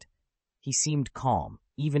moment. He seemed calm,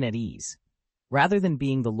 even at ease. Rather than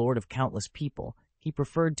being the lord of countless people, he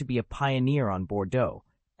preferred to be a pioneer on Bordeaux,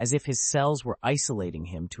 as if his cells were isolating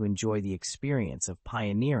him to enjoy the experience of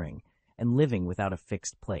pioneering and living without a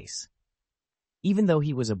fixed place. Even though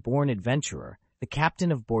he was a born adventurer, the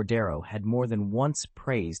captain of Bordeaux had more than once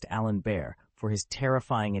praised Alan Bear for his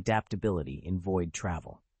terrifying adaptability in void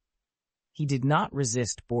travel. He did not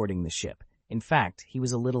resist boarding the ship. In fact, he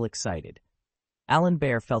was a little excited. Alan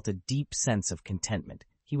Bear felt a deep sense of contentment.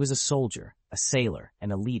 He was a soldier, a sailor,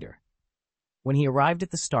 and a leader. When he arrived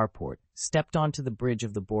at the starport, stepped onto the bridge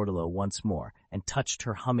of the Bordeaux once more, and touched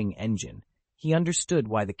her humming engine, he understood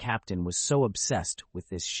why the captain was so obsessed with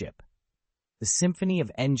this ship. The symphony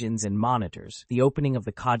of engines and monitors, the opening of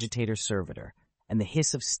the cogitator servitor, and the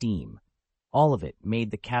hiss of steam, all of it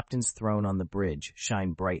made the captain's throne on the bridge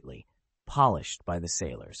shine brightly, polished by the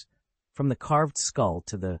sailors. From the carved skull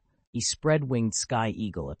to the spread-winged sky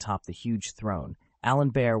eagle atop the huge throne, Alan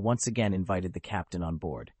Bear once again invited the captain on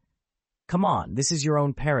board. "Come on, this is your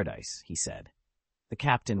own paradise," he said. The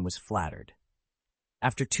captain was flattered.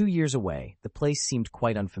 After 2 years away, the place seemed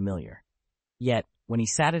quite unfamiliar. Yet, when he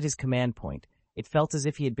sat at his command point, it felt as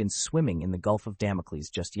if he had been swimming in the Gulf of Damocles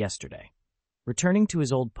just yesterday. Returning to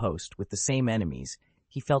his old post with the same enemies,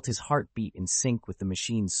 he felt his heart beat in sync with the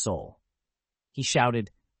machine's soul. He shouted,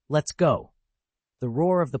 "Let's go!" The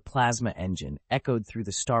roar of the plasma engine echoed through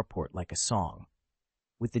the starport like a song.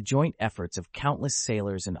 With the joint efforts of countless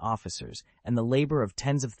sailors and officers and the labor of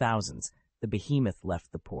tens of thousands, the behemoth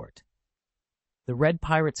left the port. The Red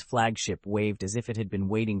Pirates' flagship waved as if it had been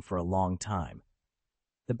waiting for a long time.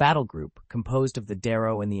 The battle group, composed of the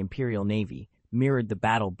Darrow and the Imperial Navy, mirrored the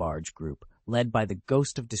battle barge group, led by the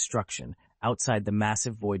Ghost of Destruction, outside the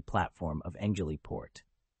massive void platform of Engulf port.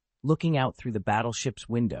 Looking out through the battleship's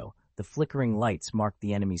window, the flickering lights marked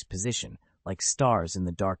the enemy's position, like stars in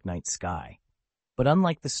the dark night sky. But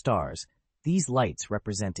unlike the stars, these lights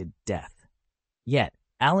represented death. Yet,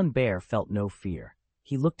 Alan Bear felt no fear.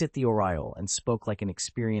 He looked at the aureole and spoke like an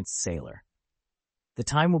experienced sailor. "The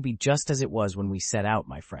time will be just as it was when we set out,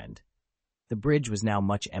 my friend." The bridge was now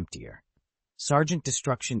much emptier. Sergeant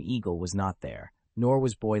Destruction Eagle was not there, nor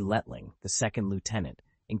was Boy Letling, the second lieutenant,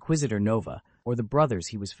 Inquisitor Nova, or the brothers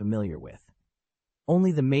he was familiar with.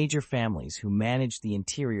 Only the major families who managed the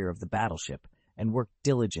interior of the battleship and worked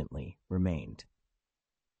diligently remained.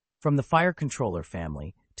 From the Fire Controller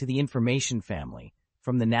family to the Information family,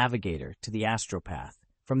 from the Navigator to the Astropath,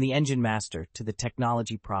 from the Engine Master to the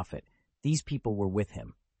Technology Prophet, these people were with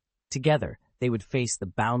him. Together, they would face the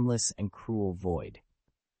boundless and cruel void.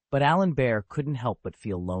 But Alan Bear couldn't help but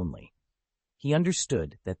feel lonely. He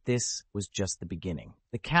understood that this was just the beginning.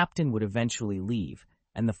 The captain would eventually leave,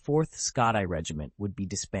 and the 4th Scoti Regiment would be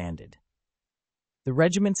disbanded. The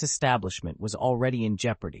regiment's establishment was already in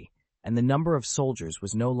jeopardy, and the number of soldiers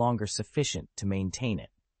was no longer sufficient to maintain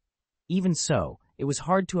it. Even so, it was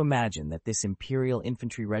hard to imagine that this Imperial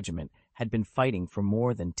Infantry Regiment had been fighting for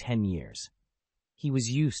more than 10 years. He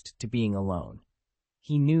was used to being alone.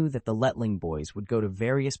 He knew that the Letling boys would go to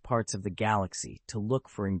various parts of the galaxy to look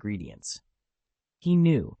for ingredients. He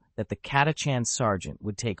knew that the Catachan sergeant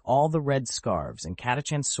would take all the red scarves and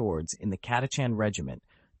Catachan swords in the Catachan regiment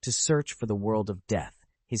to search for the world of death,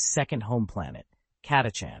 his second home planet,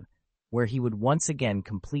 Catachan, where he would once again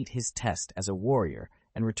complete his test as a warrior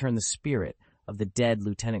and return the spirit of the dead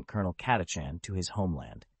Lieutenant Colonel Catachan to his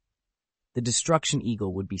homeland. The Destruction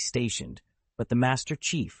Eagle would be stationed, but the Master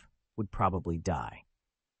Chief would probably die.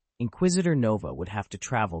 Inquisitor Nova would have to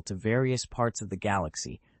travel to various parts of the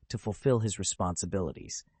galaxy to fulfill his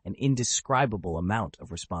responsibilities, an indescribable amount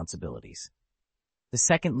of responsibilities. The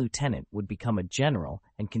second lieutenant would become a general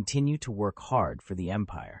and continue to work hard for the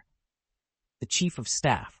Empire. The chief of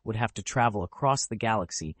staff would have to travel across the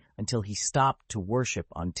galaxy until he stopped to worship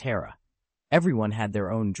on Terra. Everyone had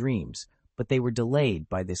their own dreams, but they were delayed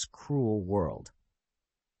by this cruel world.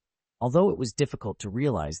 Although it was difficult to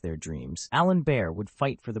realize their dreams, Alan Bear would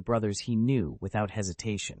fight for the brothers he knew without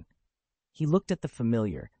hesitation. He looked at the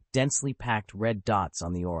familiar, densely packed red dots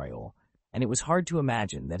on the aureole, and it was hard to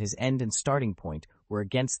imagine that his end and starting point were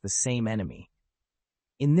against the same enemy.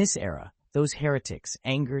 In this era, those heretics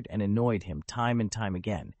angered and annoyed him time and time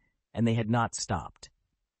again, and they had not stopped.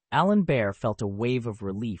 Alan Bear felt a wave of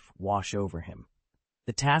relief wash over him.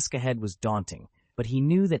 The task ahead was daunting, but he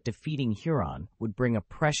knew that defeating Huron would bring a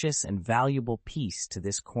precious and valuable piece to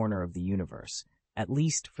this corner of the universe, at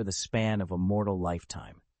least for the span of a mortal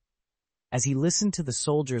lifetime. As he listened to the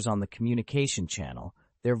soldiers on the communication channel,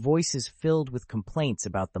 their voices filled with complaints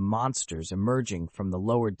about the monsters emerging from the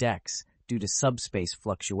lower decks due to subspace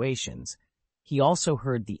fluctuations, he also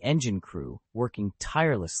heard the engine crew working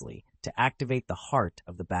tirelessly to activate the heart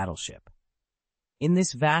of the battleship. In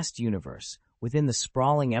this vast universe, within the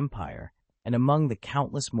sprawling empire, and among the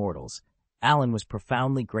countless mortals, Alan was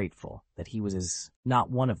profoundly grateful that he was not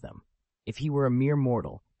one of them. If he were a mere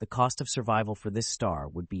mortal, the cost of survival for this star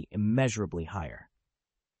would be immeasurably higher.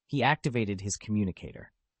 He activated his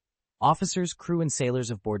communicator. Officers, crew, and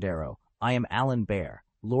sailors of Bordero, I am Alan Bear,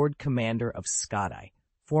 Lord Commander of Skadi,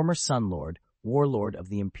 former Sun Lord, Warlord of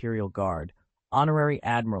the Imperial Guard, Honorary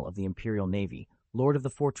Admiral of the Imperial Navy, Lord of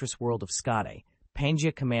the Fortress World of Skadi,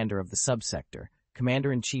 Pangaea Commander of the Subsector,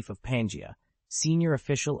 Commander-in-Chief of Pangaea, Senior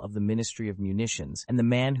Official of the Ministry of Munitions, and the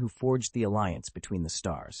man who forged the alliance between the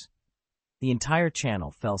stars. The entire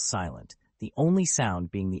channel fell silent, the only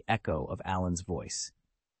sound being the echo of Alan's voice.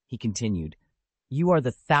 He continued, You are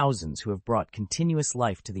the thousands who have brought continuous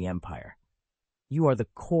life to the Empire. You are the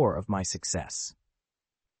core of my success.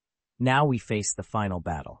 Now we face the final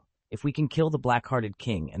battle. If we can kill the black-hearted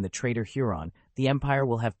king and the traitor Huron, the Empire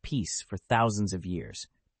will have peace for thousands of years.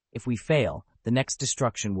 If we fail, the next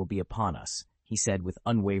destruction will be upon us, he said with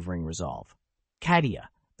unwavering resolve. Cadia,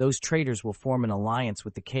 those traitors will form an alliance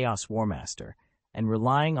with the Chaos Warmaster, and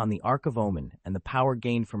relying on the Ark of Omen and the power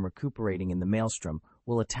gained from recuperating in the Maelstrom,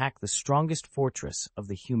 will attack the strongest fortress of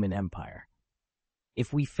the human empire.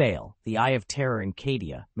 If we fail, the Eye of Terror in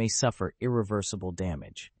Cadia may suffer irreversible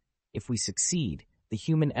damage. If we succeed, the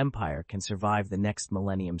human empire can survive the next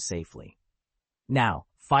millennium safely. Now,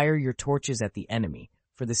 fire your torches at the enemy,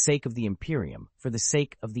 for the sake of the Imperium, for the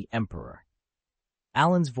sake of the Emperor.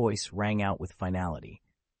 Alan's voice rang out with finality.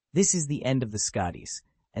 This is the end of the Skadis,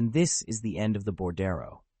 and this is the end of the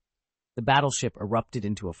Bordero. The battleship erupted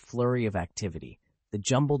into a flurry of activity, the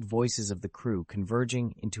jumbled voices of the crew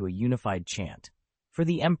converging into a unified chant. For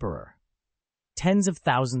the Emperor. Tens of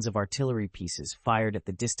thousands of artillery pieces fired at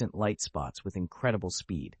the distant light spots with incredible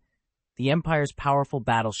speed. The Empire's powerful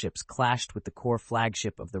battleships clashed with the core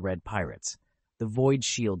flagship of the Red Pirates, the void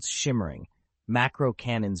shields shimmering, macro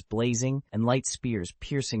cannons blazing, and light spears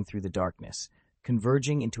piercing through the darkness,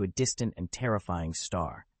 converging into a distant and terrifying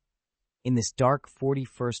star. In this dark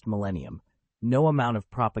 41st millennium, no amount of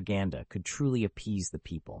propaganda could truly appease the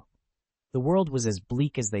people. The world was as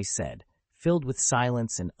bleak as they said, filled with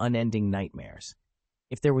silence and unending nightmares.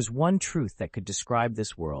 If there was one truth that could describe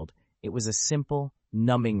this world, it was a simple,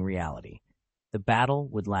 numbing reality. The battle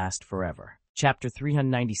would last forever. Chapter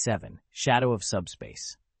 397, Shadow of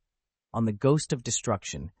Subspace. On the Ghost of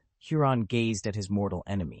Destruction, Huron gazed at his mortal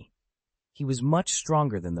enemy. He was much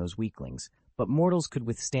stronger than those weaklings, but mortals could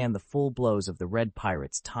withstand the full blows of the Red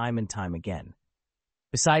Pirates time and time again.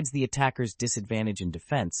 Besides the attackers' disadvantage in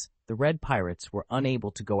defense, the Red Pirates were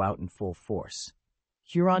unable to go out in full force.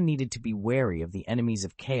 Huron needed to be wary of the enemies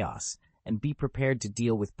of chaos and be prepared to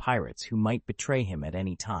deal with pirates who might betray him at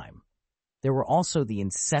any time. There were also the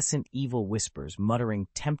incessant evil whispers muttering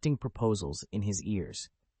tempting proposals in his ears.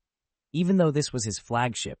 Even though this was his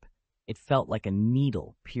flagship, it felt like a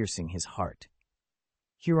needle piercing his heart.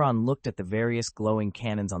 Huron looked at the various glowing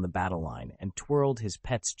cannons on the battle line and twirled his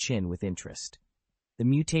pet's chin with interest. The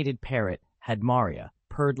mutated parrot, Hadmaria,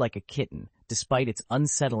 purred like a kitten, despite its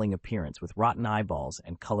unsettling appearance with rotten eyeballs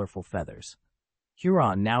and colorful feathers.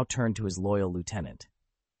 Huron now turned to his loyal lieutenant.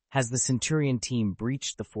 Has the Centurion team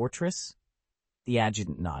breached the fortress? The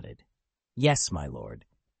adjutant nodded. Yes, my lord.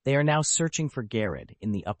 They are now searching for Garrod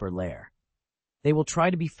in the upper lair. They will try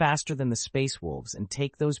to be faster than the Space Wolves and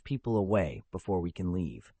take those people away before we can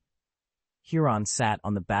leave. Huron sat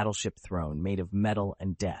on the battleship throne made of metal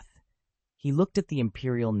and death. He looked at the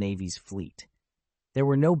Imperial Navy's fleet. There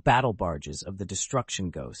were no battle barges of the Destruction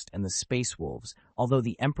Ghost and the Space Wolves, although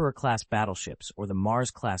the Emperor-class battleships or the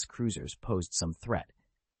Mars-class cruisers posed some threat.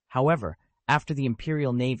 However, After the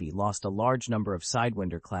Imperial Navy lost a large number of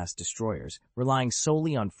Sidewinder-class destroyers, relying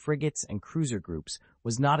solely on frigates and cruiser groups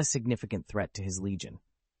was not a significant threat to his legion.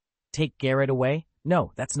 Take Garrett away?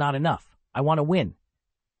 No, that's not enough. I want to win.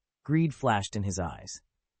 Greed flashed in his eyes.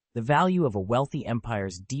 The value of a wealthy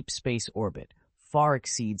empire's deep space orbit far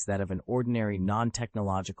exceeds that of an ordinary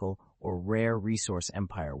non-technological or rare resource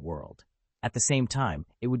empire world. At the same time,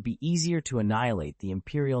 it would be easier to annihilate the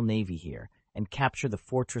Imperial Navy here and capture the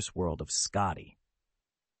fortress world of Scotty.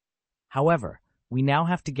 However, we now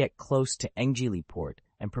have to get close to Engiliport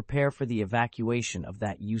and prepare for the evacuation of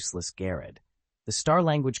that useless Garrett. The Star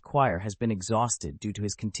Language Choir has been exhausted due to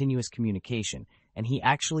his continuous communication, and he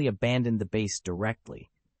actually abandoned the base directly.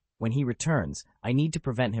 When he returns, I need to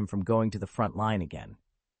prevent him from going to the front line again.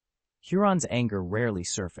 Huron's anger rarely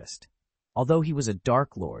surfaced. Although he was a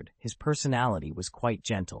Dark Lord, his personality was quite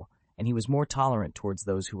gentle, and he was more tolerant towards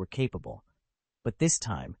those who were capable. But this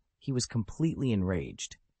time, he was completely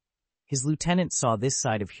enraged. His lieutenant saw this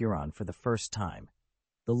side of Huron for the first time.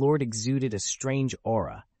 The Lord exuded a strange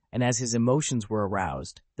aura, and as his emotions were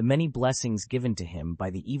aroused, the many blessings given to him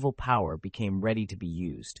by the evil power became ready to be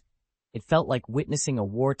used. It felt like witnessing a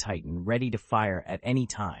war titan ready to fire at any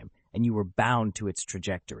time, and you were bound to its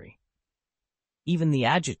trajectory. Even the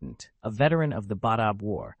adjutant, a veteran of the Badab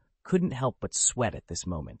War, couldn't help but sweat at this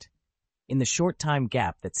moment. In the short time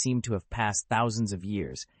gap that seemed to have passed thousands of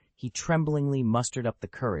years, he tremblingly mustered up the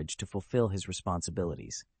courage to fulfill his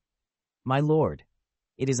responsibilities. My lord,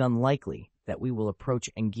 it is unlikely that we will approach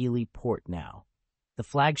Engiliport now. The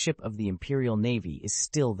flagship of the Imperial Navy is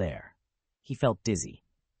still there. He felt dizzy.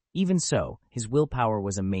 Even so, his willpower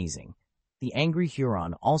was amazing. The angry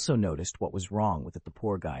Huron also noticed what was wrong with the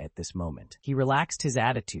poor guy at this moment. He relaxed his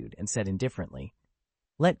attitude and said indifferently,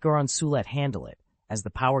 "Let Goron Sulet handle it. As the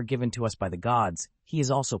power given to us by the gods, he is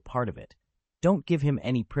also part of it. Don't give him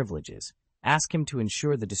any privileges. Ask him to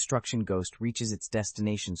ensure the destruction ghost reaches its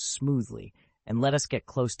destination smoothly, and let us get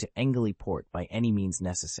close to Engiliport by any means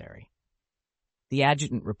necessary." The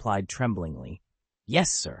adjutant replied tremblingly,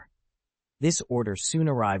 "Yes, sir." This order soon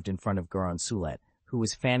arrived in front of Goron Sulet, who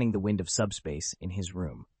was fanning the wind of subspace in his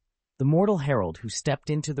room. The mortal herald who stepped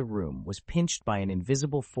into the room was pinched by an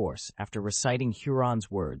invisible force after reciting Huron's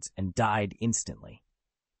words and died instantly.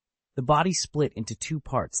 The body split into two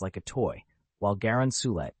parts like a toy, while Goron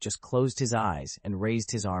Sulet just closed his eyes and raised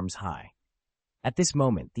his arms high. At this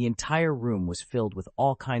moment, the entire room was filled with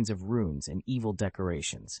all kinds of runes and evil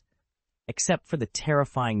decorations. Except for the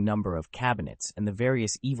terrifying number of cabinets and the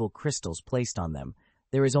various evil crystals placed on them,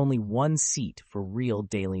 there is only one seat for real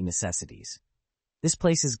daily necessities. This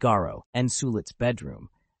place is Garo and Sulet's bedroom,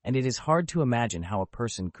 and it is hard to imagine how a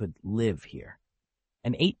person could live here.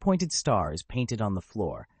 An 8-pointed star is painted on the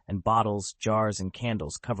floor, and bottles, jars, and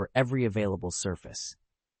candles cover every available surface.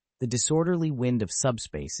 The disorderly wind of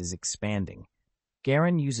subspace is expanding.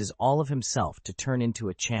 Garin uses all of himself to turn into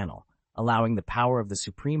a channel, allowing the power of the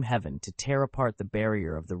supreme heaven to tear apart the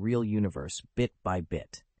barrier of the real universe bit by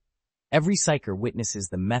bit. Every psyker witnesses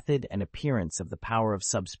the method and appearance of the power of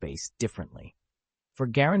subspace differently. For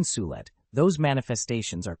Goron Sulet, those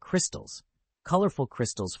manifestations are crystals. Colorful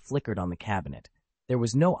crystals flickered on the cabinet. There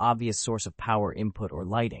was no obvious source of power input or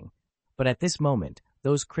lighting, but at this moment,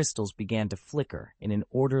 those crystals began to flicker in an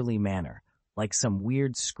orderly manner, like some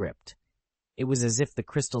weird script. It was as if the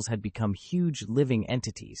crystals had become huge living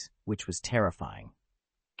entities, which was terrifying.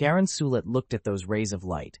 Goron Sulet looked at those rays of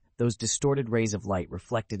light, those distorted rays of light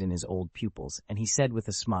reflected in his old pupils, and he said with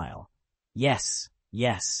a smile, "Yes,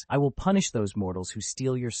 yes, I will punish those mortals who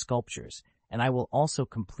steal your sculptures, and I will also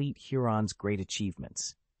complete Huron's great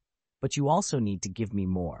achievements. But you also need to give me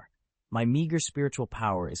more. My meager spiritual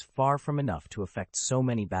power is far from enough to affect so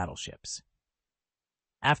many battleships."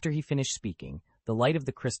 After he finished speaking, the light of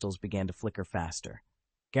the crystals began to flicker faster.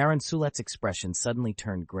 Goron Sulet's expression suddenly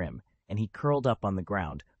turned grim, and he curled up on the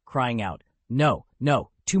ground, crying out, "No, no,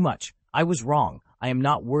 too much. I was wrong. I am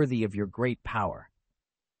not worthy of your great power."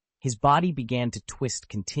 His body began to twist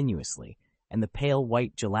continuously, and the pale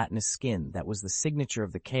white gelatinous skin that was the signature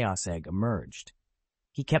of the Chaos Egg emerged.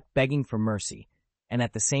 He kept begging for mercy, and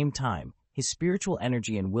at the same time, his spiritual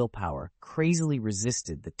energy and willpower crazily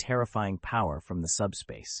resisted the terrifying power from the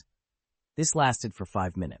subspace. This lasted for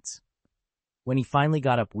 5 minutes. When he finally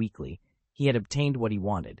got up weakly, he had obtained what he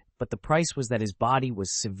wanted, but the price was that his body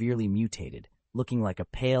was severely mutated, looking like a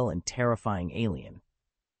pale and terrifying alien.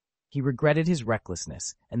 He regretted his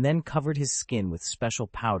recklessness and then covered his skin with special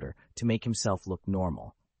powder to make himself look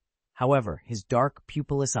normal. However, his dark,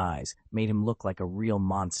 pupilless eyes made him look like a real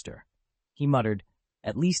monster. He muttered,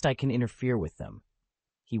 "At least I can interfere with them."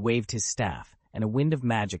 He waved his staff, and a wind of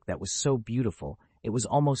magic that was so beautiful It was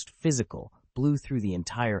almost physical, blew through the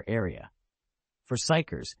entire area. For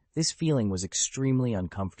Psychers, this feeling was extremely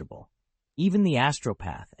uncomfortable. Even the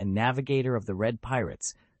astropath and navigator of the Red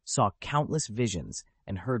Pirates saw countless visions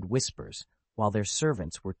and heard whispers, while their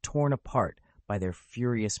servants were torn apart by their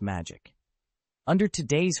furious magic. Under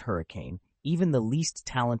today's hurricane, even the least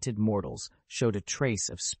talented mortals showed a trace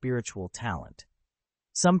of spiritual talent.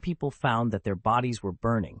 Some people found that their bodies were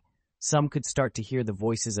burning, some could start to hear the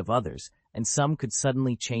voices of others, and some could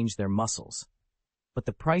suddenly change their muscles. But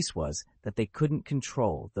the price was that they couldn't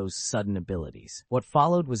control those sudden abilities. What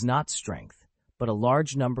followed was not strength, but a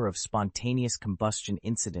large number of spontaneous combustion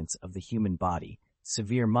incidents of the human body,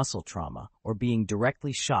 severe muscle trauma, or being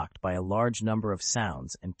directly shocked by a large number of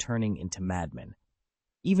sounds and turning into madmen.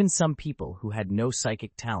 Even some people who had no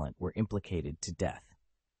psychic talent were implicated to death.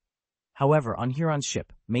 However, on Huron's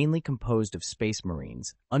ship, mainly composed of space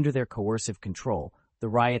marines, under their coercive control, the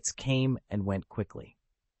riots came and went quickly.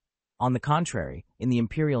 On the contrary, in the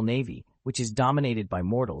Imperial Navy, which is dominated by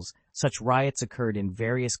mortals, such riots occurred in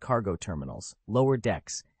various cargo terminals, lower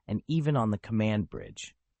decks, and even on the command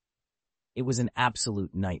bridge. It was an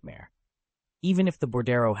absolute nightmare. Even if the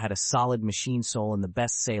Bordero had a solid machine soul and the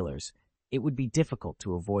best sailors, it would be difficult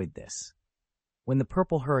to avoid this. When the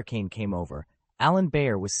Purple Hurricane came over, Alan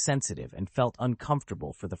Bayer was sensitive and felt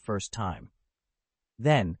uncomfortable for the first time.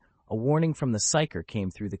 Then, a warning from the Psyker came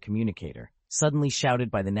through the communicator, suddenly shouted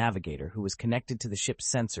by the navigator who was connected to the ship's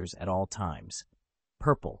sensors at all times.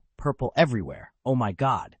 "Purple, purple everywhere, oh my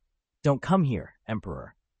God! Don't come here,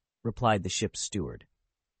 Emperor," replied the ship's steward.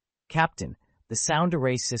 "Captain, the sound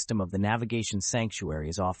array system of the navigation sanctuary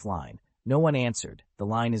is offline. No one answered, the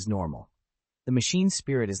line is normal. The machine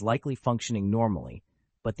spirit is likely functioning normally,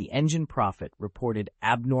 but the engine prophet reported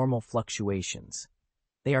abnormal fluctuations.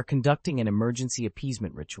 They are conducting an emergency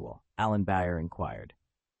appeasement ritual," Alan Bayer inquired.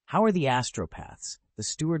 "How are the astropaths?" The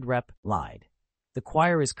steward rep lied. "The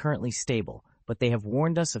choir is currently stable, but they have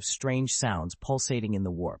warned us of strange sounds pulsating in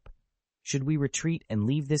the warp. Should we retreat and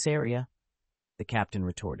leave this area?" The captain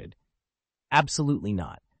retorted. "Absolutely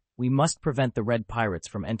not. We must prevent the Red Pirates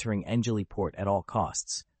from entering Engeli Port at all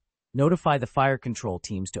costs. Notify the fire control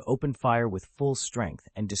teams to open fire with full strength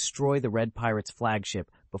and destroy the Red Pirates' flagship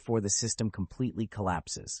before the system completely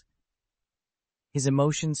collapses." His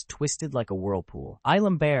emotions twisted like a whirlpool.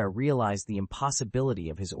 Alan Bayer realized the impossibility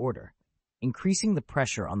of his order. Increasing the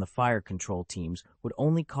pressure on the fire control teams would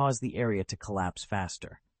only cause the area to collapse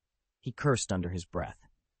faster. He cursed under his breath.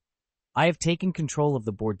 "I have taken control of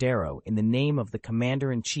the Bordero in the name of the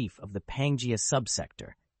Commander-in-Chief of the Pangaea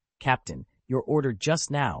subsector. Captain, your order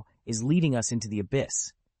just now is leading us into the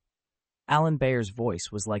abyss." Alan Bayer's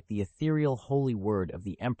voice was like the ethereal holy word of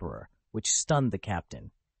the Emperor, which stunned the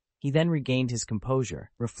captain. He then regained his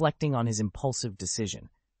composure, reflecting on his impulsive decision.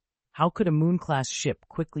 How could a Moon-class ship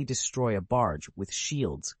quickly destroy a barge with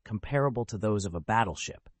shields comparable to those of a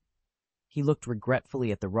battleship? He looked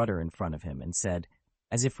regretfully at the rudder in front of him and said,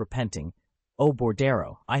 as if repenting, "Oh,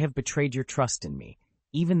 Bordero, I have betrayed your trust in me.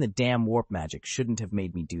 Even the damn warp magic shouldn't have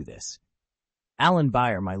made me do this." "Alan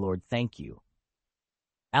Bayer, my lord, thank you."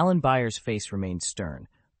 Alan Bayer's face remained stern,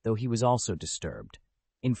 though he was also disturbed.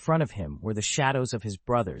 In front of him were the shadows of his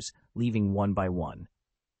brothers, leaving one by one.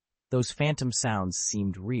 Those phantom sounds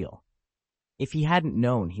seemed real. If he hadn't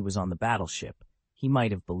known he was on the battleship, he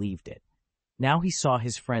might have believed it. Now he saw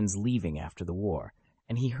his friends leaving after the war,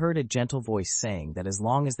 and he heard a gentle voice saying that as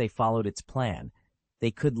long as they followed its plan,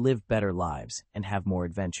 they could live better lives and have more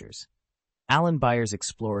adventures. Alan Bayer's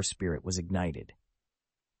explorer spirit was ignited.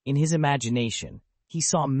 In his imagination, he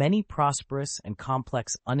saw many prosperous and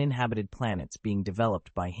complex uninhabited planets being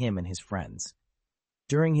developed by him and his friends.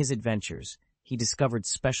 During his adventures, he discovered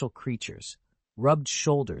special creatures, rubbed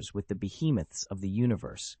shoulders with the behemoths of the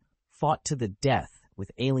universe, fought to the death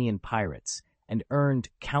with alien pirates, and earned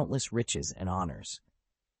countless riches and honors.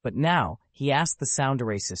 But now, he asked the sound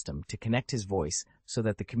array system to connect his voice so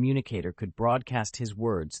that the communicator could broadcast his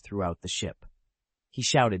words throughout the ship. He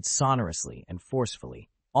shouted sonorously and forcefully,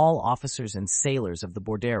 "All officers and sailors of the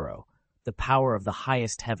Bordero, the power of the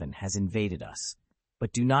highest heaven has invaded us.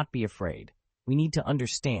 But do not be afraid. We need to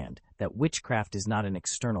understand that witchcraft is not an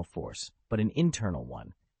external force, but an internal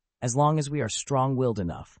one. As long as we are strong-willed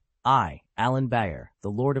enough, I, Alan Bayer,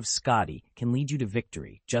 the Lord of Scotty, can lead you to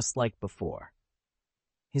victory, just like before."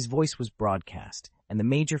 His voice was broadcast, and the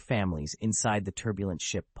major families inside the turbulent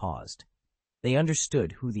ship paused. They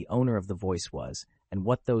understood who the owner of the voice was and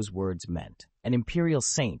what those words meant. An imperial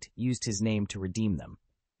saint used his name to redeem them.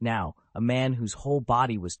 Now, a man whose whole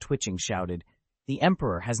body was twitching shouted, "The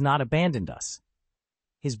Emperor has not abandoned us."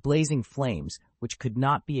 His blazing flames, which could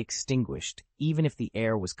not be extinguished even if the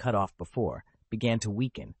air was cut off before, began to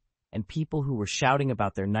weaken, and people who were shouting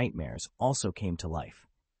about their nightmares also came to life.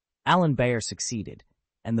 Alan Bayer succeeded,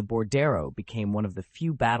 and the Bordero became one of the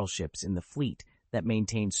few battleships in the fleet that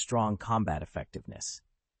maintained strong combat effectiveness.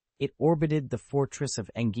 It orbited the fortress of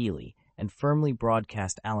Engilf and firmly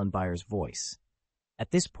broadcast Alan Bayer's voice.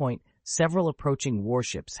 At this point, several approaching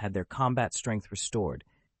warships had their combat strength restored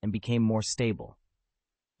and became more stable.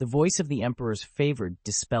 The voice of the Emperor's favored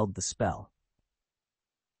dispelled the spell.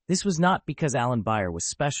 This was not because Alan Bayer was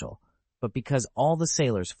special, but because all the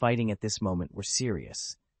sailors fighting at this moment were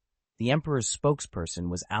serious. The Emperor's spokesperson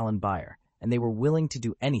was Alan Bayer, and they were willing to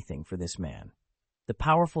do anything for this man. The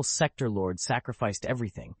powerful sector lord sacrificed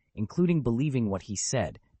everything, including believing what he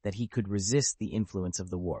said, that he could resist the influence of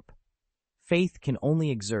the warp. Faith can only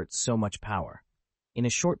exert so much power. In a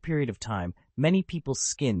short period of time, many people's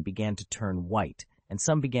skin began to turn white, and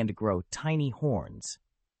some began to grow tiny horns.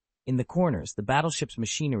 In the corners, the battleship's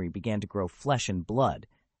machinery began to grow flesh and blood,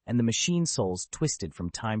 and the machine souls twisted from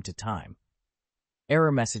time to time.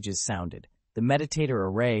 Error messages sounded, the meditator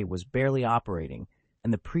array was barely operating,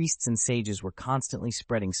 and the priests and sages were constantly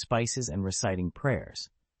spreading spices and reciting prayers.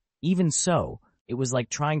 Even so, it was like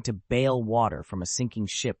trying to bail water from a sinking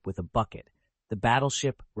ship with a bucket. The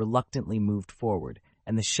battleship reluctantly moved forward,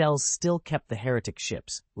 and the shells still kept the heretic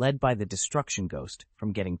ships, led by the destruction ghost,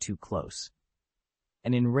 from getting too close.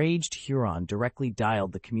 An enraged Huron directly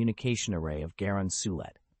dialed the communication array of Garon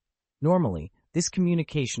Sulet. Normally, this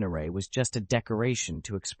communication array was just a decoration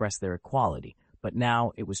to express their equality, but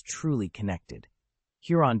now it was truly connected.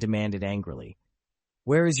 Huron demanded angrily,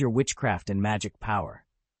 "Where is your witchcraft and magic power?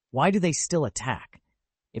 Why do they still attack?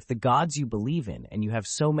 If the gods you believe in and you have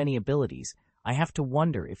so many abilities, I have to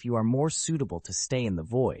wonder if you are more suitable to stay in the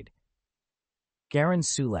void." Garon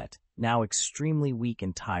Sulet, now extremely weak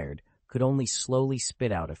and tired, could only slowly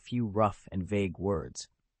spit out a few rough and vague words.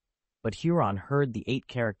 But Huron heard the 8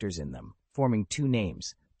 characters in them, forming 2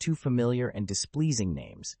 names, 2 familiar and displeasing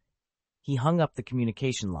names. He hung up the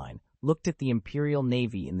communication line, looked at the Imperial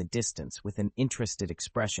Navy in the distance with an interested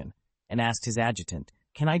expression, and asked his adjutant,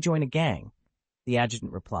 "Can I join a gang?" The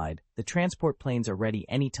adjutant replied, "The transport planes are ready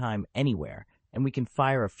anytime, anywhere, and we can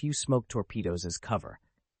fire a few smoke torpedoes as cover.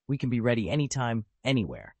 We can be ready anytime,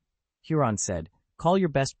 anywhere." Huron said, "Call your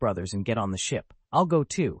best brothers and get on the ship. I'll go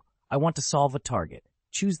too. I want to solve a target.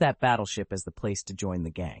 Choose that battleship as the place to join the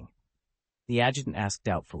gang." The adjutant asked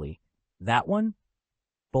doubtfully, "That one?"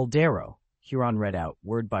 "Boldero," Huron read out,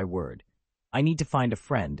 word by word. "I need to find a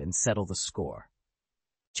friend and settle the score."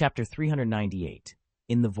 Chapter 398,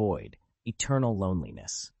 In the Void, Eternal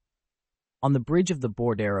Loneliness. On the bridge of the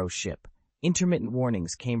Bordero ship, intermittent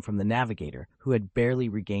warnings came from the navigator who had barely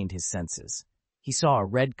regained his senses. He saw a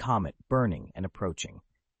red comet burning and approaching.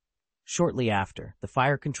 Shortly after, the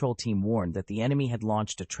fire control team warned that the enemy had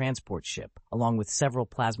launched a transport ship along with several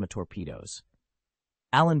plasma torpedoes.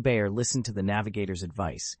 Alan Bayer listened to the navigator's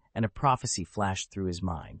advice, and a prophecy flashed through his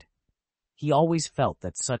mind. He always felt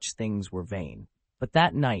that such things were vain, but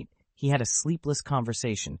that night he had a sleepless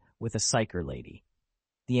conversation with a psyker lady.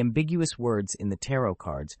 The ambiguous words in the tarot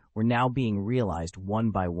cards were now being realized one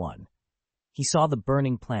by one. He saw the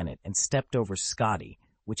burning planet and stepped over Scotty,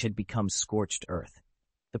 which had become scorched earth.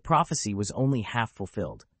 The prophecy was only half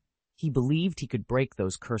fulfilled. He believed he could break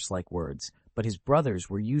those curse-like words, but his brothers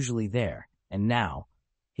were usually there, and now,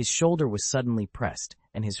 his shoulder was suddenly pressed,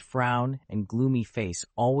 and his frown and gloomy face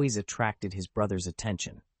always attracted his brother's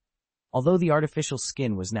attention. Although the artificial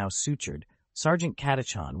skin was now sutured, Sergeant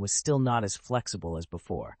Catachan was still not as flexible as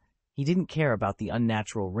before. He didn't care about the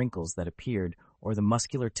unnatural wrinkles that appeared or the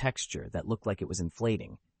muscular texture that looked like it was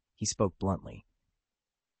inflating. He spoke bluntly.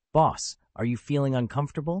 "Boss, are you feeling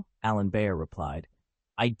uncomfortable?" Alan Bayer replied.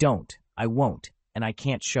 I won't, and I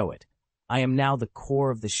can't show it. I am now the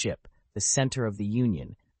core of the ship, the center of the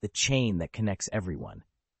Union, the chain that connects everyone."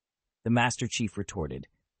 The Master Chief retorted,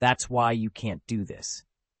 "That's why you can't do this.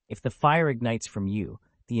 If the fire ignites from you,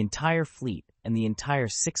 the entire fleet and the entire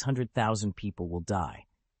 600,000 people will die.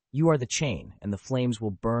 You are the chain, and the flames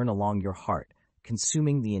will burn along your heart,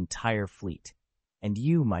 consuming the entire fleet. And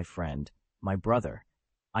you, my friend, my brother,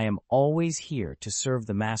 I am always here to serve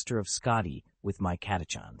the Master of Scotty with my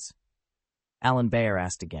catachans." Alan Bayer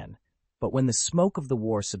asked again, "But when the smoke of the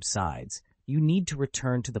war subsides, you need to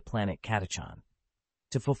return to the planet Catachan.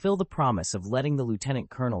 To fulfill the promise of letting the Lieutenant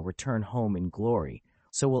Colonel return home in glory,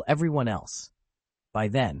 so will everyone else. By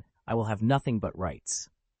then, I will have nothing but rights."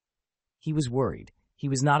 He was worried. He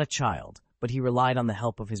was not a child, but he relied on the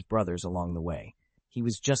help of his brothers along the way. He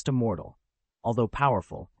was just a mortal. Although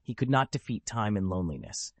powerful, he could not defeat time and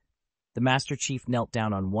loneliness. The Master Chief knelt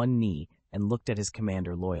down on one knee and looked at his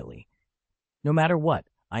commander loyally. "No matter what,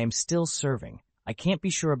 I am still serving. I can't be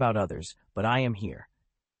sure about others, but I am here.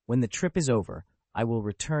 When the trip is over, I will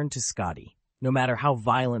return to Scotty, no matter how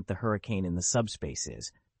violent the hurricane in the subspace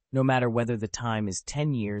is, no matter whether the time is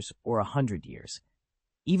 10 years or 100 years.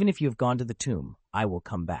 Even if you have gone to the tomb, I will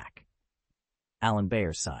come back. Alan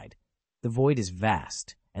Bayer sighed. The void is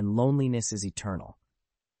vast, and loneliness is eternal.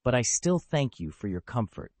 But I still thank you for your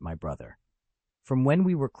comfort, my brother. From when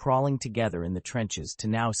we were crawling together in the trenches to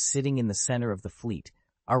now sitting in the center of the fleet,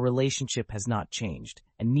 our relationship has not changed,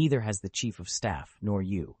 and neither has the Chief of Staff, nor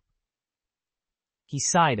you. He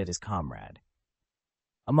sighed at his comrade.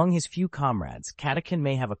 Among his few comrades, Katakin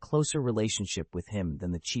may have a closer relationship with him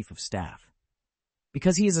than the Chief of Staff.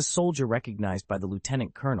 Because he is a soldier recognized by the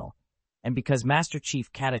Lieutenant Colonel, and because Master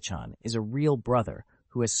Chief Katachan is a real brother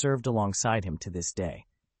who has served alongside him to this day.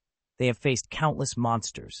 They have faced countless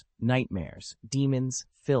monsters, nightmares, demons,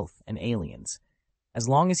 filth, and aliens. As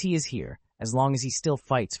long as he is here, as long as he still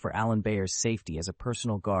fights for Alan Bayer's safety as a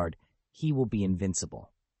personal guard, he will be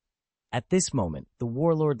invincible. At this moment, the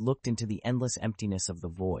warlord looked into the endless emptiness of the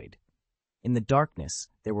void. In the darkness,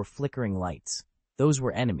 there were flickering lights. Those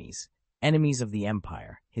were enemies, enemies of the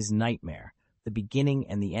Empire, his nightmare, the beginning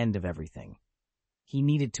and the end of everything. He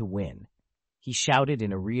needed to win. He shouted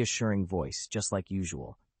in a reassuring voice, just like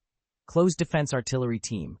usual. Close defense artillery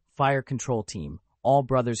team, fire control team, all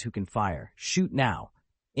brothers who can fire, shoot now.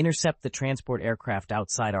 Intercept the transport aircraft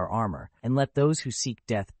outside our armor, and let those who seek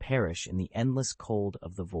death perish in the endless cold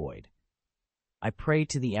of the void. I pray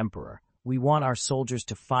to the Emperor, we want our soldiers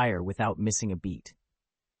to fire without missing a beat.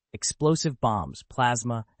 Explosive bombs,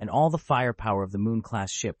 plasma, and all the firepower of the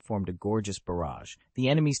Moon-class ship formed a gorgeous barrage. The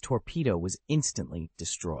enemy's torpedo was instantly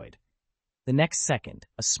destroyed. The next second,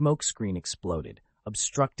 a smoke screen exploded,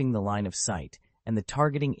 obstructing the line of sight, and the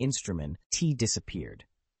targeting instrument T disappeared.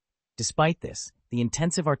 Despite this, the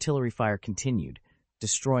intensive artillery fire continued,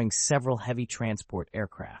 destroying several heavy transport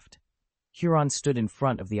aircraft. Huron stood in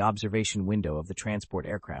front of the observation window of the transport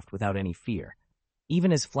aircraft without any fear.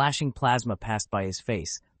 Even as flashing plasma passed by his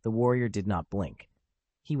face, the warrior did not blink.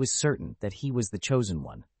 He was certain that he was the chosen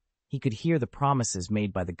one. He could hear the promises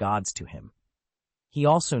made by the gods to him. He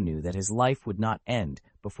also knew that his life would not end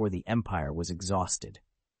before the Empire was exhausted.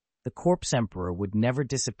 The Corpse Emperor would never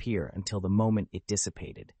disappear until the moment it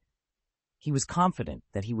dissipated. He was confident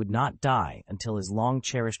that he would not die until his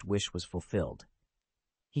long-cherished wish was fulfilled.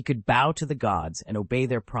 He could bow to the gods and obey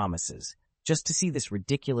their promises, just to see this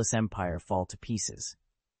ridiculous empire fall to pieces.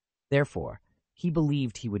 Therefore, he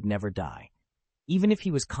believed he would never die. Even if he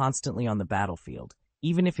was constantly on the battlefield,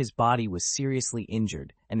 even if his body was seriously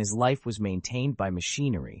injured and his life was maintained by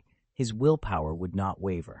machinery, his willpower would not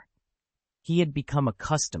waver. He had become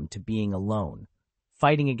accustomed to being alone,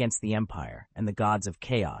 fighting against the Empire and the gods of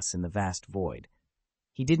chaos in the vast void.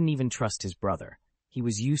 He didn't even trust his brother. He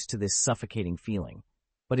was used to this suffocating feeling.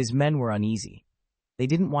 But his men were uneasy. They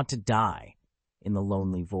didn't want to die in the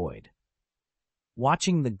lonely void.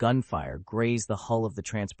 Watching the gunfire graze the hull of the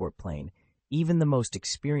transport plane, even the most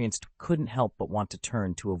experienced couldn't help but want to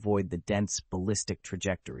turn to avoid the dense, ballistic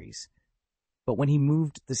trajectories. But when he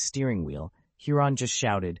moved the steering wheel, Huron just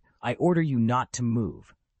shouted, "I order you not to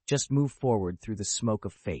move. Just move forward through the smoke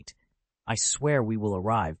of fate. I swear we will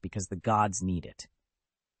arrive because the gods need it."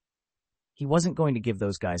 He wasn't going to give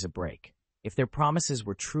those guys a break. If their promises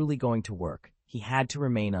were truly going to work, he had to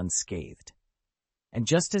remain unscathed. And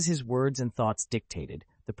just as his words and thoughts dictated,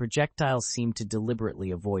 the projectiles seemed to deliberately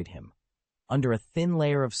avoid him. Under a thin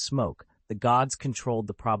layer of smoke, the gods controlled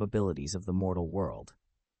the probabilities of the mortal world.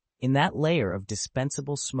 In that layer of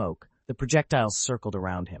dispensable smoke, the projectiles circled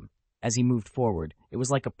around him. As he moved forward, it was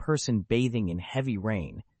like a person bathing in heavy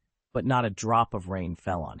rain, but not a drop of rain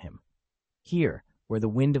fell on him. Here, where the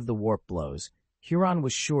wind of the warp blows, Huron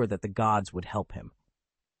was sure that the gods would help him.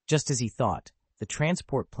 Just as he thought, the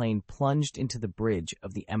transport plane plunged into the bridge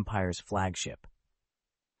of the Empire's flagship.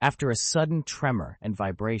 After a sudden tremor and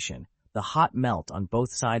vibration, the hot melt on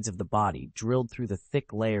both sides of the body drilled through the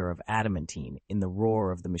thick layer of adamantine in the roar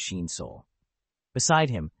of the machine soul. Beside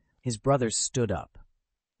him, his brothers stood up.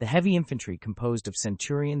 The heavy infantry composed of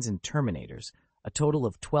centurions and terminators, a total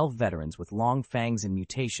of 12 veterans with long fangs and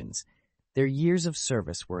mutations. Their years of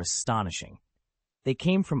service were astonishing. They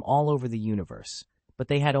came from all over the universe, but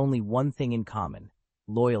they had only one thing in common: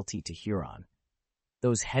 loyalty to Huron.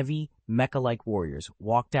 Those heavy, mecha-like warriors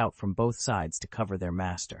walked out from both sides to cover their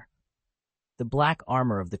master. The black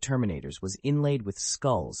armor of the Terminators was inlaid with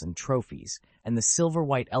skulls and trophies, and the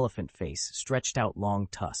silver-white elephant face stretched out long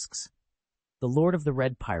tusks. The Lord of the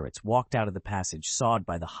Red Pirates walked out of the passage sawed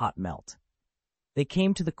by the hot melt. They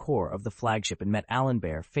came to the core of the flagship and met Alan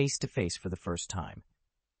Bayer face to face for the first time.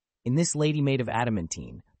 In this lady made of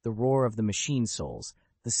adamantine, the roar of the machine souls,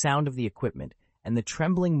 the sound of the equipment, and the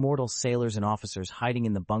trembling mortal sailors and officers hiding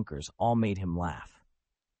in the bunkers all made him laugh.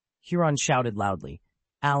 Huron shouted loudly,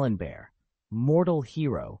 "Alan Bear, mortal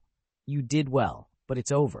hero, you did well, but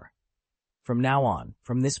it's over. From now on,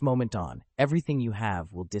 from this moment on, everything you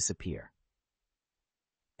have will disappear.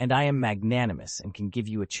 And I am magnanimous and can give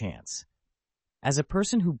you a chance. As a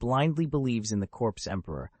person who blindly believes in the corpse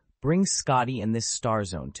emperor, bring Scotty and this star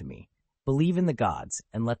zone to me. Believe in the gods,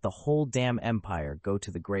 and let the whole damn empire go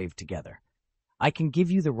to the grave together. I can give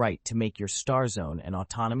you the right to make your star zone an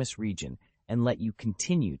autonomous region and let you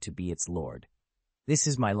continue to be its lord. This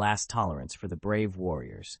is my last tolerance for the brave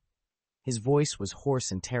warriors." His voice was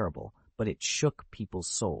hoarse and terrible, but it shook people's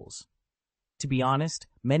souls. To be honest,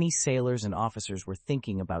 many sailors and officers were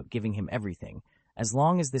thinking about giving him everything, as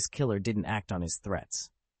long as this killer didn't act on his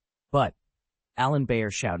threats. But Alan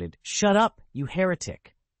Bayer shouted, "Shut up, you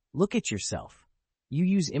heretic! Look at yourself. You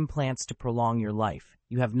use implants to prolong your life.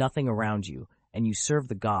 You have nothing around you, and you serve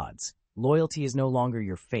the gods. Loyalty is no longer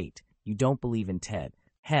your fate. You don't believe in Ted.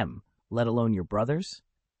 Let alone your brothers?"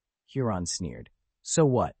 Huron sneered. "So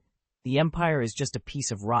what? The Empire is just a piece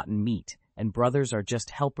of rotten meat, and brothers are just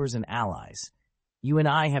helpers and allies. You and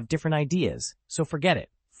I have different ideas, so forget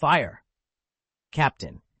it. Fire!"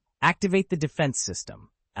 "Captain, activate the defense system,"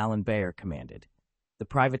 Alan Bayer commanded. The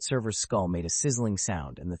private server's skull made a sizzling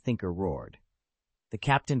sound, and the thinker roared. The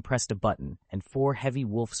captain pressed a button, and 4 heavy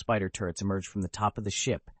wolf spider turrets emerged from the top of the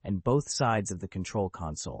ship and both sides of the control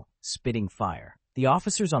console, spitting fire. The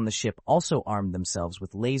officers on the ship also armed themselves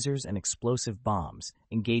with lasers and explosive bombs,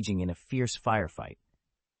 engaging in a fierce firefight.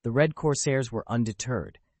 The Red Corsairs were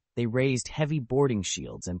undeterred. They raised heavy boarding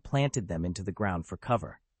shields and planted them into the ground for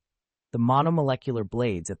cover. The monomolecular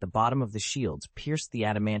blades at the bottom of the shields pierced the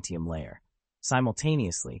adamantium layer.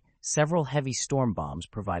 Simultaneously, several heavy storm bombs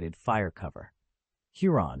provided fire cover.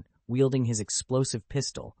 Huron, wielding his explosive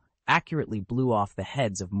pistol, accurately blew off the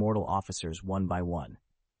heads of mortal officers one by one.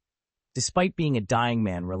 Despite being a dying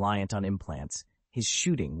man reliant on implants, his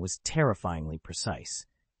shooting was terrifyingly precise.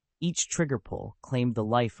 Each trigger pull claimed the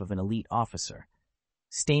life of an elite officer,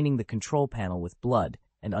 staining the control panel with blood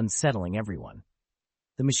and unsettling everyone.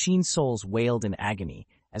 The machine souls wailed in agony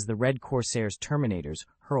as the Red Corsairs' Terminators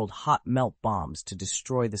hurled hot melt bombs to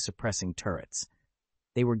destroy the suppressing turrets.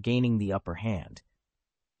 They were gaining the upper hand.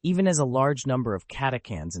 Even as a large number of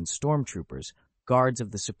catechans and stormtroopers, guards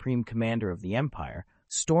of the Supreme Commander of the Empire,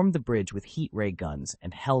 stormed the bridge with heat ray guns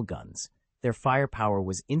and hell guns, their firepower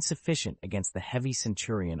was insufficient against the heavy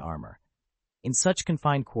Centurion armor. In such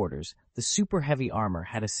confined quarters, the super-heavy armor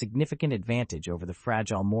had a significant advantage over the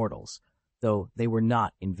fragile mortals, though they were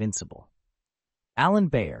not invincible. Alan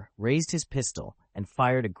Bayer raised his pistol and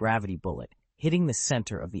fired a gravity bullet, hitting the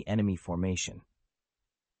center of the enemy formation.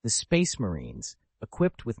 The Space Marines,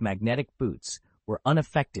 equipped with magnetic boots, were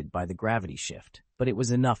unaffected by the gravity shift, but it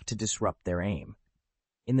was enough to disrupt their aim.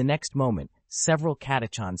 In the next moment, several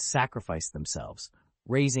catechons sacrificed themselves,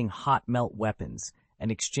 raising hot melt weapons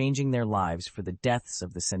and exchanging their lives for the deaths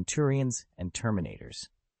of the Centurions and Terminators.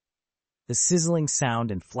 The sizzling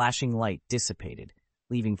sound and flashing light dissipated,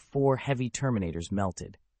 leaving 4 heavy Terminators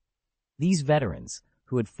melted. These veterans,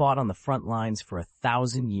 who had fought on the front lines for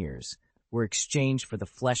 1,000 years, were exchanged for the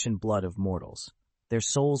flesh and blood of mortals. Their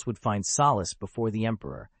souls would find solace before the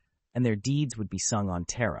Emperor, and their deeds would be sung on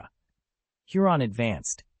Terra. Huron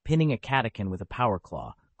advanced, pinning a catechan with a power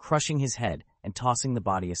claw, crushing his head and tossing the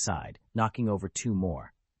body aside, knocking over 2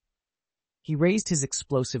 more. He raised his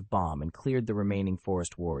explosive bomb and cleared the remaining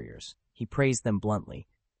forest warriors. He praised them bluntly.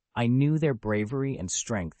 "I knew their bravery and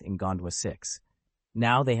strength in Gondva 6.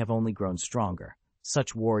 Now they have only grown stronger.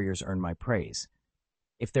 Such warriors earn my praise.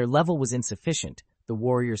 If their level was insufficient, the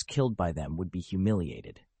warriors killed by them would be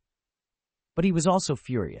humiliated." But he was also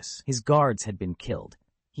furious. His guards had been killed.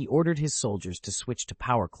 He ordered his soldiers to switch to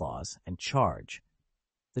power claws and charge.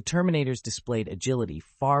 The Terminators displayed agility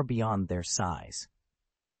far beyond their size.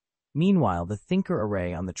 Meanwhile, the Thinker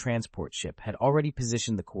array on the transport ship had already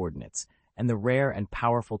positioned the coordinates, and the rare and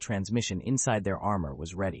powerful transmission inside their armor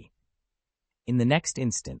was ready. In the next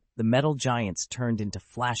instant, the metal giants turned into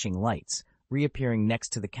flashing lights, reappearing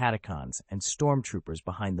next to the catechons and stormtroopers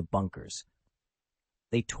behind the bunkers.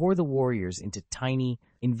 They tore the warriors into tiny,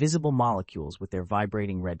 invisible molecules with their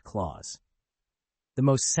vibrating red claws. The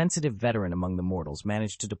most sensitive veteran among the mortals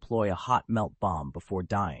managed to deploy a hot melt bomb before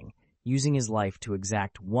dying, using his life to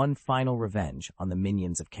exact one final revenge on the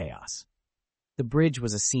minions of chaos. The bridge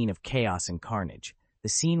was a scene of chaos and carnage. The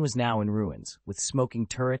scene was now in ruins, with smoking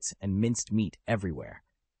turrets and minced meat everywhere.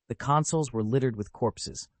 The consoles were littered with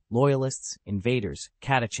corpses, loyalists, invaders,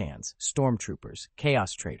 catachans, stormtroopers,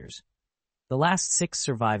 chaos traders. The last 6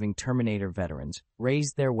 surviving Terminator veterans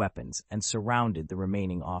raised their weapons and surrounded the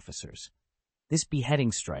remaining officers. This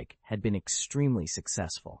beheading strike had been extremely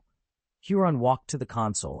successful. Huron walked to the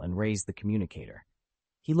console and raised the communicator.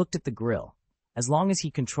 He looked at the grill. As long as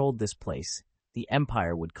he controlled this place, the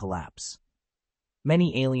Empire would collapse.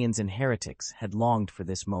 Many aliens and heretics had longed for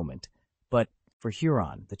this moment, but for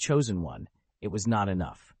Huron, the chosen one, it was not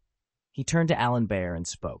enough. He turned to Alan Baer and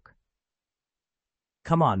spoke.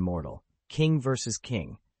 "Come on, mortal. King versus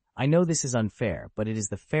king. I know this is unfair, but it is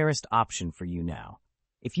the fairest option for you now.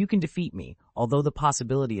 If you can defeat me, although the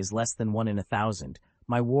possibility is less than 1 in 1,000,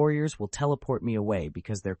 my warriors will teleport me away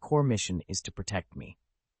because their core mission is to protect me.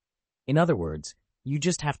 In other words, you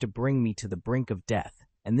just have to bring me to the brink of death,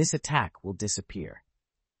 and this attack will disappear.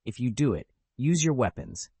 If you do it, use your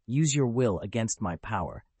weapons, use your will against my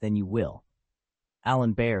power, then you will."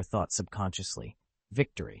 Alan Baer thought subconsciously.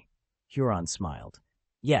 Victory. Huron smiled.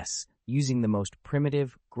 "Yes, using the most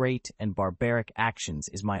primitive, great, and barbaric actions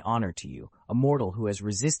is my honor to you, a mortal who has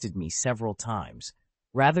resisted me several times.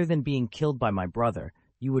 Rather than being killed by my brother,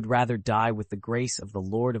 you would rather die with the grace of the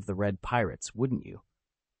Lord of the Red Pirates, wouldn't you?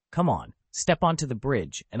 Come on, step onto the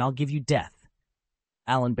bridge, and I'll give you death."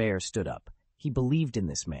 Alan Baer stood up. He believed in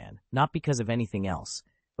this man, not because of anything else,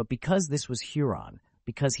 but because this was Huron,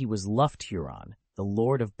 because he was Luft Huron, the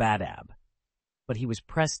Lord of Badab. But he was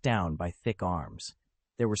pressed down by thick arms.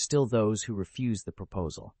 There were still those who refused the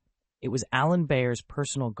proposal. It was Alan Baer's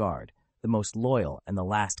personal guard, the most loyal and the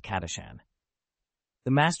last Catachan.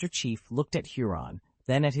 The Master Chief looked at Huron,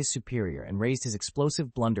 then at his superior, and raised his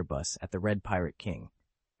explosive blunderbuss at the Red Pirate King.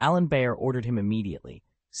 Alan Baer ordered him immediately,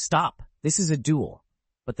 "Stop! This is a duel!"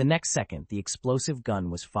 But the next second, the explosive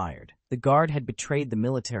gun was fired. The guard had betrayed the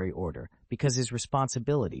military order because his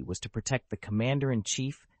responsibility was to protect the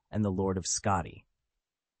Commander-in-Chief and the Lord of Scotty.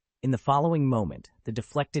 In the following moment, the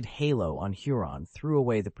deflected halo on Huron threw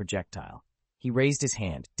away the projectile. He raised his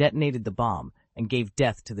hand, detonated the bomb, and gave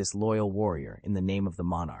death to this loyal warrior in the name of the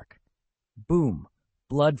monarch. Boom!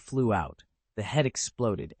 Blood flew out. The head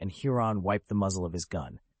exploded, and Huron wiped the muzzle of his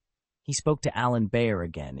gun. He spoke to Alan Baer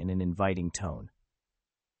again in an inviting tone.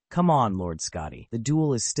 "Come on, Lord Scotty. The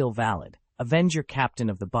duel is still valid. Avenge your captain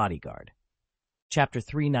of the bodyguard." Chapter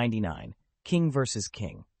 399, King versus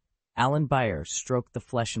King. Alan Baer stroked the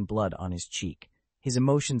flesh and blood on his cheek, his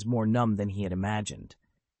emotions more numb than he had imagined.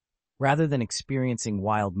 Rather than experiencing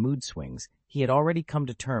wild mood swings, he had already come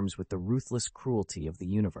to terms with the ruthless cruelty of the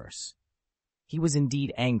universe. He was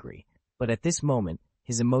indeed angry, but at this moment,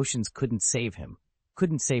 his emotions couldn't save him,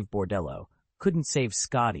 couldn't save Bordello, couldn't save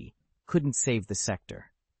Scotty, couldn't save the sector.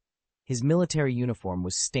 His military uniform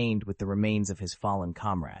was stained with the remains of his fallen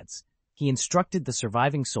comrades. He instructed the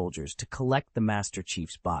surviving soldiers to collect the Master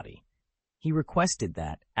Chief's body. He requested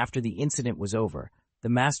that, after the incident was over, the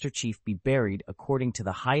Master Chief be buried according to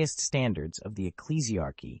the highest standards of the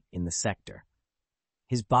ecclesiarchy in the sector.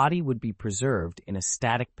 His body would be preserved in a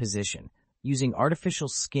static position, using artificial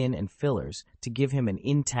skin and fillers to give him an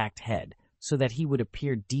intact head so that he would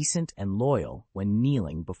appear decent and loyal when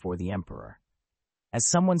kneeling before the Emperor. As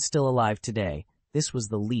someone still alive today, this was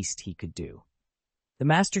the least he could do. The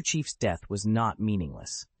Master Chief's death was not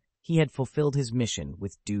meaningless. He had fulfilled his mission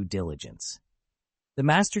with due diligence. The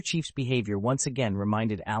Master Chief's behavior once again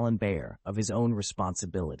reminded Alan Baer of his own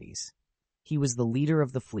responsibilities. He was the leader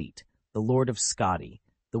of the fleet, the Lord of Scotty,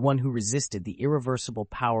 the one who resisted the irreversible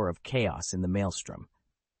power of chaos in the Maelstrom.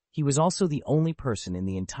 He was also the only person in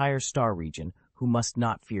the entire star region who must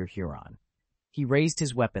not fear Huron. He raised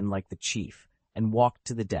his weapon like the chief and walked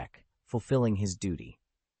to the deck, fulfilling his duty.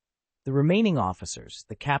 The remaining officers,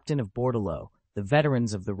 the captain of Bordello, the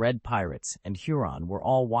veterans of the Red Pirates, and Huron were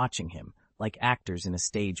all watching him, like actors in a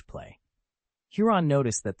stage play. Huron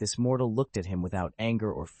noticed that this mortal looked at him without anger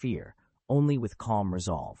or fear, only with calm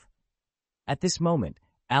resolve. At this moment,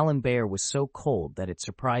 Alan Baer was so cold that it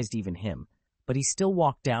surprised even him, but he still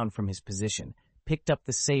walked down from his position, picked up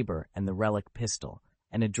the saber and the relic pistol,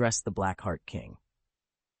 and addressed the Blackheart King.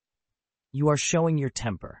 "You are showing your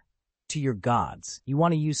temper. To your gods, you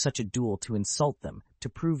want to use such a duel to insult them, to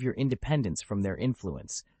prove your independence from their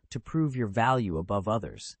influence, to prove your value above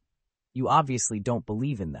others. You obviously don't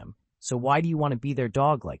believe in them, so why do you want to be their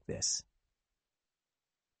dog like this?"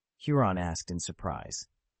 Huron asked in surprise.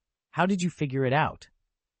 "How did you figure it out?"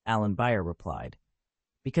 Alan Baer replied,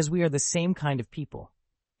 "Because we are the same kind of people.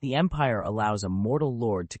 The Empire allows a mortal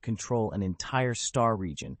lord to control an entire star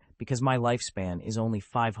region because my lifespan is only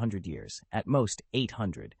 500 years, at most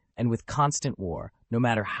 800, and with constant war, no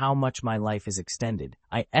matter how much my life is extended,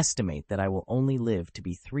 I estimate that I will only live to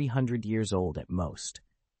be 300 years old at most.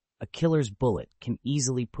 A killer's bullet can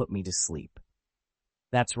easily put me to sleep.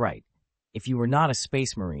 That's right. If you were not a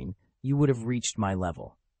space marine, you would have reached my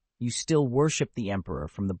level. You still worship the Emperor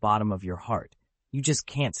from the bottom of your heart. You just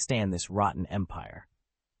can't stand this rotten empire.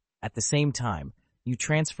 At the same time, you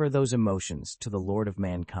transfer those emotions to the Lord of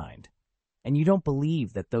Mankind. And you don't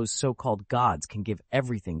believe that those so-called gods can give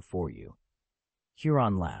everything for you.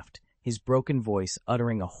 Huron laughed, his broken voice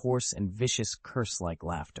uttering a hoarse and vicious curse-like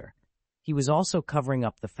laughter. He was also covering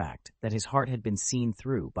up the fact that his heart had been seen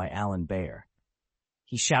through by Alan Bayer.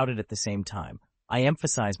 He shouted at the same time, I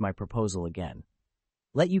emphasize my proposal again.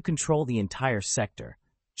 Let you control the entire sector,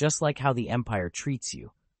 just like how the Empire treats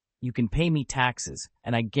you. You can pay me taxes,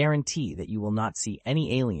 and I guarantee that you will not see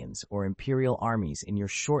any aliens or Imperial armies in your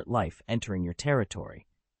short life entering your territory.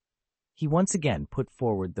 He once again put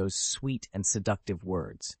forward those sweet and seductive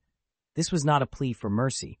words. This was not a plea for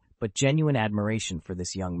mercy, but genuine admiration for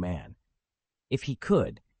this young man. If he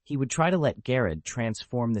could, he would try to let Garrod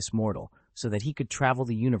transform this mortal so that he could travel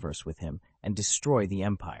the universe with him and destroy the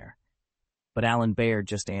Empire. But Alan Bayer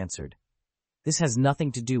just answered, This has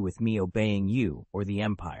nothing to do with me obeying you or the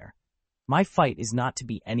Empire. My fight is not to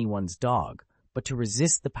be anyone's dog, but to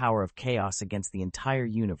resist the power of chaos against the entire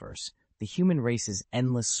universe, the human race's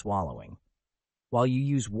endless swallowing. While you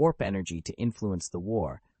use warp energy to influence the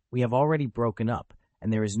war, we have already broken up,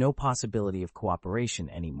 and there is no possibility of cooperation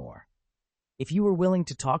anymore. If you were willing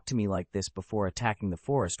to talk to me like this before attacking the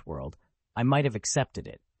forest world, I might have accepted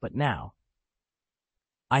it, but now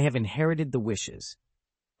I have inherited the wishes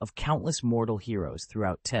of countless mortal heroes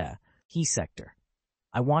throughout He sector.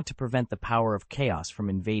 I want to prevent the power of chaos from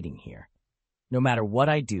invading here. No matter what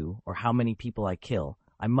I do or how many people I kill,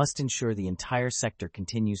 I must ensure the entire sector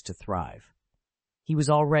continues to thrive. He was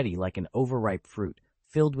already like an overripe fruit,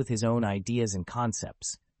 filled with his own ideas and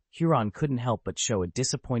concepts. Huron couldn't help but show a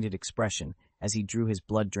disappointed expression as he drew his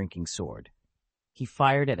blood-drinking sword. He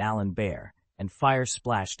fired at Alan Bayer, and fire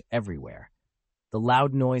splashed everywhere. The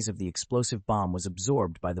loud noise of the explosive bomb was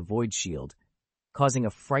absorbed by the void shield, causing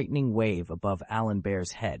a frightening wave above Alan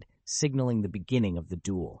Bayer's head, signaling the beginning of the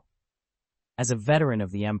duel. As a veteran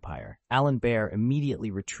of the Empire, Alan Bayer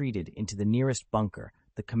immediately retreated into the nearest bunker,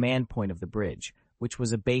 the command point of the bridge, which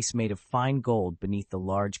was a base made of fine gold beneath the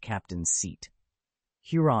large captain's seat.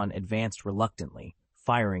 Huron advanced reluctantly,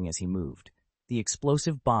 firing as he moved. The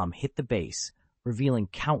explosive bomb hit the base, revealing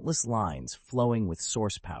countless lines flowing with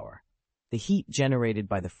source power. The heat generated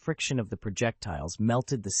by the friction of the projectiles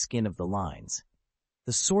melted the skin of the lines.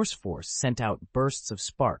 The source force sent out bursts of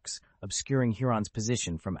sparks, obscuring Huron's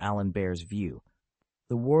position from Alan Bayer's view.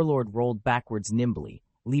 The warlord rolled backwards nimbly,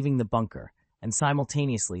 leaving the bunker, and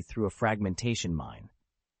simultaneously threw a fragmentation mine.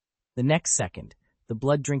 The next second, the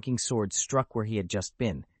blood-drinking sword struck where he had just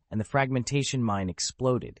been, and the fragmentation mine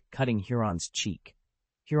exploded, cutting Huron's cheek.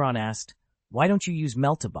 Huron asked, "Why don't you use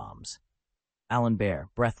melta-bombs?" Alan Bayer,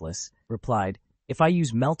 breathless, replied, "If I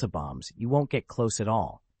use melta-bombs, you won't get close at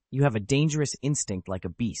all. You have a dangerous instinct like a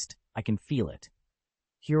beast. I can feel it."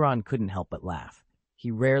 Huron couldn't help but laugh.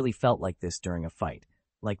 He rarely felt like this during a fight,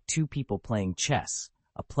 like two people playing chess,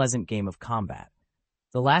 a pleasant game of combat.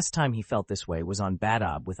 The last time he felt this way was on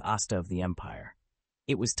Badab with Asta of the Empire.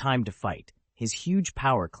 It was time to fight. His huge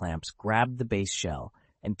power clamps grabbed the base shell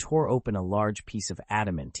and tore open a large piece of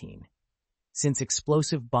adamantine. Since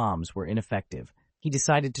explosive bombs were ineffective, he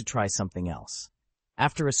decided to try something else.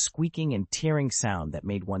 After a squeaking and tearing sound that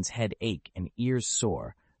made one's head ache and ears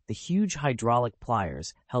sore, the huge hydraulic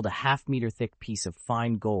pliers held a half-meter-thick piece of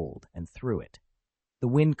fine gold and threw it. The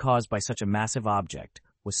wind caused by such a massive object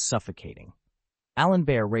was suffocating. Alan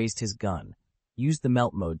Bayer raised his gun, used the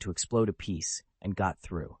melt mode to explode a piece, and got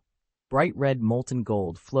through. Bright red molten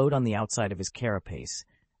gold flowed on the outside of his carapace,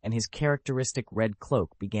 and his characteristic red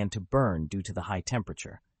cloak began to burn due to the high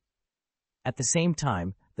temperature. At the same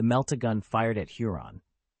time, the melta-gun fired at Huron.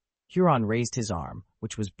 Huron raised his arm,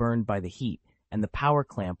 which was burned by the heat, and the power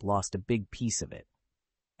clamp lost a big piece of it.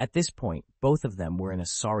 At this point, both of them were in a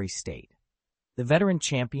sorry state. The veteran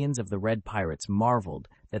champions of the Red Pirates marveled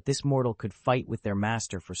that this mortal could fight with their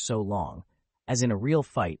master for so long, as in a real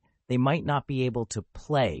fight, they might not be able to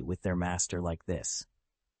play with their master like this.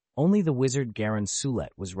 Only the wizard Garen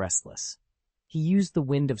Sulet was restless. He used the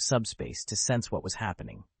wind of subspace to sense what was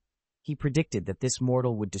happening. He predicted that this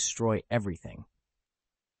mortal would destroy everything.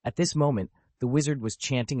 At this moment, the wizard was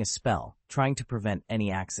chanting a spell, trying to prevent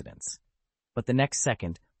any accidents. But the next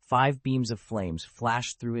second, 5 beams of flames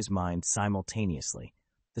flashed through his mind simultaneously.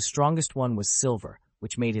 The strongest one was silver,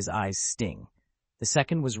 which made his eyes sting. The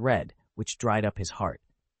second was red, which dried up his heart.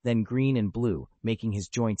 then green and blue, making his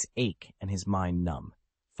joints ache and his mind numb.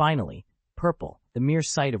 Finally, purple, the mere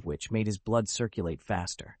sight of which made his blood circulate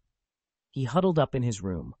faster. He huddled up in his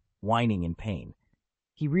room, whining in pain.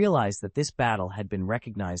 He realized that this battle had been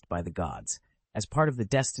recognized by the gods. As part of the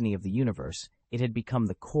destiny of the universe, it had become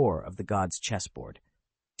the core of the gods' chessboard.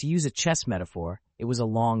 To use a chess metaphor, it was a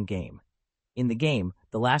long game. In the game,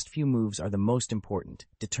 the last few moves are the most important,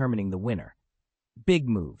 determining the winner. Big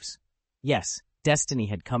moves. Yes, destiny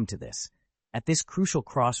had come to this. At this crucial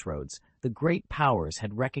crossroads, the great powers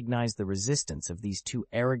had recognized the resistance of these two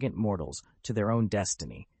arrogant mortals to their own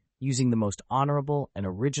destiny, using the most honorable and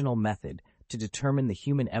original method to determine the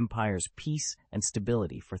human empire's peace and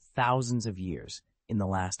stability for thousands of years in the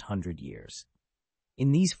last 100 years.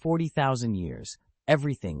 In these 40,000 years,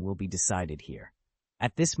 everything will be decided here.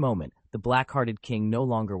 At this moment, the black-hearted king no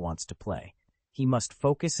longer wants to play. He must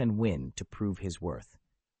focus and win to prove his worth.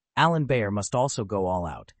 Alan Bayer must also go all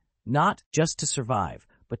out, not just to survive,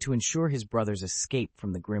 but to ensure his brother's escape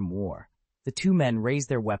from the grim war. The two men raised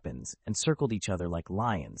their weapons and circled each other like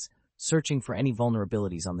lions, searching for any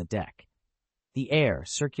vulnerabilities on the deck. The air,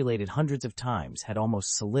 circulated hundreds of times, had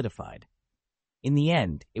almost solidified. In the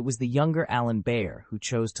end, it was the younger Alan Bayer who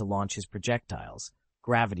chose to launch his projectiles,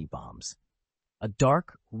 gravity bombs. A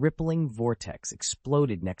dark, rippling vortex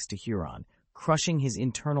exploded next to Huron, crushing his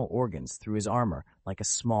internal organs through his armor like a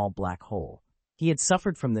small black hole. He had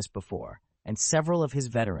suffered from this before, and several of his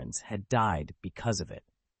veterans had died because of it.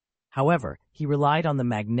 However, he relied on the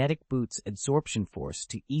magnetic boot's absorption force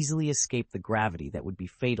to easily escape the gravity that would be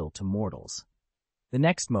fatal to mortals. The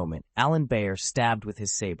next moment, Alan Bayer stabbed with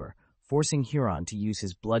his saber, forcing Huron to use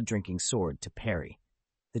his blood-drinking sword to parry.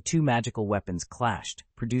 The two magical weapons clashed,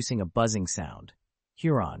 producing a buzzing sound.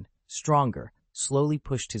 Huron, stronger, slowly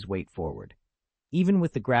pushed his weight forward. Even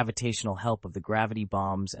with the gravitational help of the gravity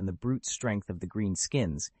bombs and the brute strength of the green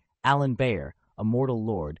skins, Alan Bayer, a mortal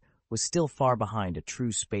lord, was still far behind a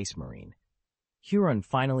true space marine. Huron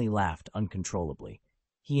finally laughed uncontrollably.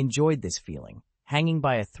 He enjoyed this feeling, hanging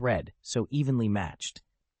by a thread so evenly matched.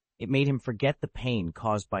 It made him forget the pain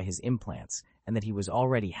caused by his implants and that he was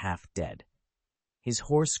already half dead. His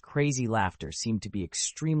hoarse, crazy laughter seemed to be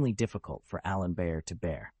extremely difficult for Alan Bayer to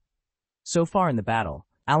bear. So far in the battle,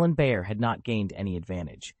 Alan Bayer had not gained any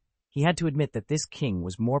advantage. He had to admit that this king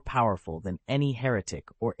was more powerful than any heretic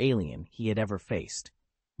or alien he had ever faced.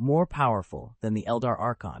 More powerful than the Eldar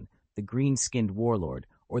Archon, the green-skinned warlord,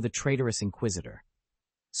 or the traitorous Inquisitor.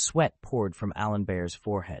 Sweat poured from Alan Bayer's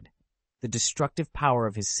forehead. The destructive power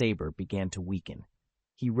of his saber began to weaken.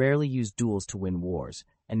 He rarely used duels to win wars,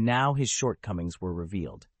 and now his shortcomings were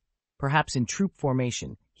revealed. Perhaps in troop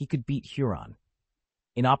formation, he could beat Huron.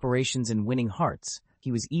 In operations and winning hearts,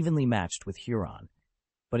 he was evenly matched with Huron.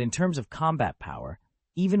 But in terms of combat power,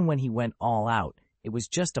 even when he went all out, it was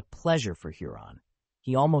just a pleasure for Huron.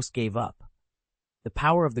 He almost gave up. The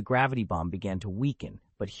power of the gravity bomb began to weaken,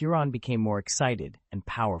 but Huron became more excited and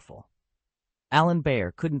powerful. Alan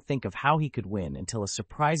Bayer couldn't think of how he could win until a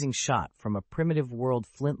surprising shot from a primitive world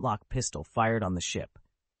flintlock pistol fired on the ship.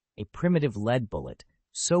 A primitive lead bullet,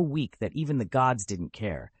 so weak that even the gods didn't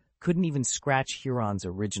care, couldn't even scratch Huron's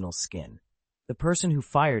original skin. The person who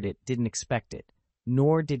fired it didn't expect it,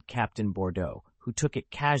 nor did Captain Bordeaux, who took it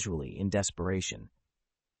casually in desperation.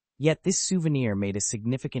 Yet this souvenir made a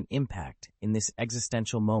significant impact in this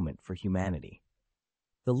existential moment for humanity.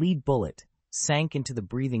 The lead bullet sank into the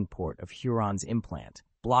breathing port of Huron's implant,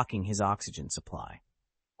 blocking his oxygen supply.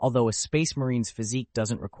 Although a space marine's physique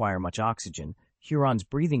doesn't require much oxygen, Huron's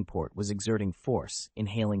breathing port was exerting force,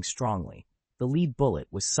 inhaling strongly. The lead bullet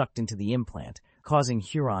was sucked into the implant, causing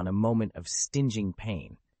Huron a moment of stinging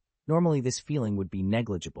pain. Normally this feeling would be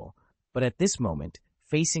negligible, but at this moment,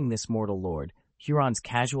 facing this mortal lord, Huron's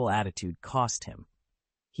casual attitude cost him.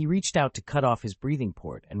 He reached out to cut off his breathing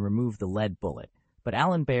port and remove the lead bullet, but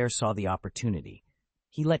Alan Bayer saw the opportunity.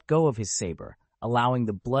 He let go of his saber, allowing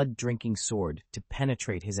the blood-drinking sword to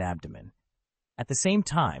penetrate his abdomen. At the same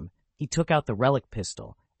time, he took out the relic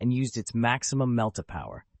pistol and used its maximum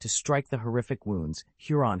melta-power to strike the horrific wounds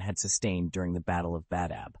Huron had sustained during the Battle of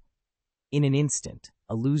Badab. In an instant,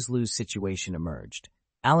 a lose-lose situation emerged.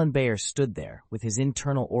 Alan Bayer stood there, with his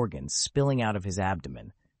internal organs spilling out of his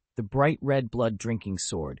abdomen. The bright red blood-drinking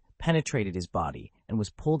sword penetrated his body and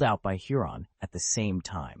was pulled out by Huron at the same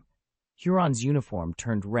time. Huron's uniform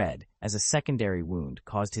turned red as a secondary wound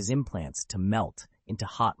caused his implants to melt into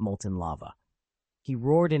hot molten lava. He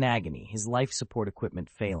roared in agony, his life support equipment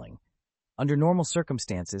failing. Under normal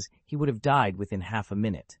circumstances, he would have died within half a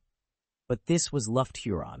minute. But this was Luft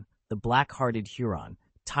Huron, the black-hearted Huron,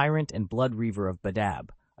 tyrant and blood reaver of Badab,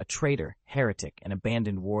 a traitor, heretic, and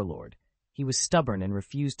abandoned warlord. He was stubborn and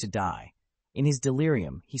refused to die. In his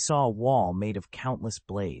delirium, he saw a wall made of countless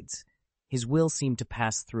blades. His will seemed to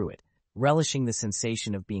pass through it, relishing the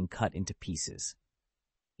sensation of being cut into pieces.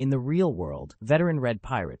 In the real world, veteran Red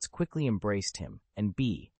Pirates quickly embraced him and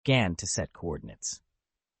began to set coordinates.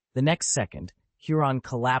 The next second, Huron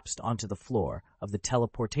collapsed onto the floor of the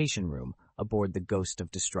teleportation room aboard the Ghost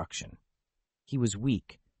of Destruction. He was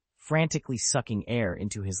weak, frantically sucking air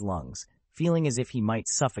into his lungs, feeling as if he might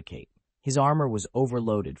suffocate. His armor was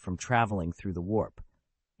overloaded from traveling through the warp.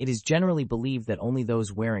 It is generally believed that only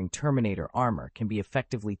those wearing Terminator armor can be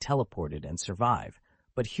effectively teleported and survive,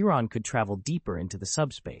 but Huron could travel deeper into the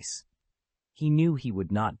subspace. He knew he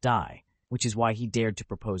would not die, which is why he dared to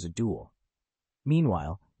propose a duel.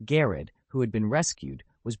 Meanwhile, Garrett, who had been rescued,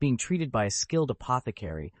 was being treated by a skilled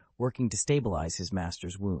apothecary working to stabilize his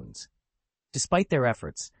master's wounds. Despite their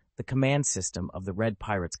efforts, the command system of the Red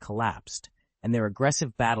Pirates collapsed, and their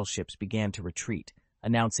aggressive battleships began to retreat,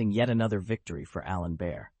 announcing yet another victory for Alan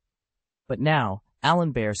Bear. But now,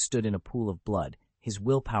 Alan Bear stood in a pool of blood, his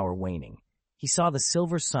willpower waning. He saw the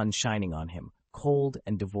silver sun shining on him, cold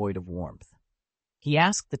and devoid of warmth. He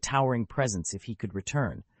asked the towering presence if he could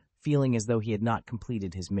return, feeling as though he had not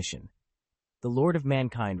completed his mission. The Lord of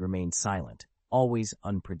Mankind remained silent, always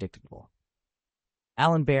unpredictable.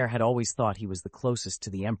 Alan Bear had always thought he was the closest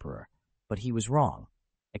to the Emperor, but he was wrong.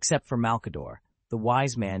 Except for Malkador, the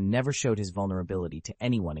wise man never showed his vulnerability to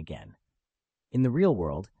anyone again. In the real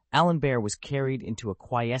world, Alan Bear was carried into a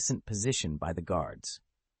quiescent position by the guards.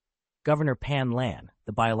 Governor Pan Lan,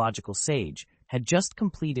 the biological sage, had just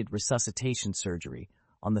completed resuscitation surgery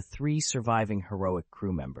on the 3 surviving heroic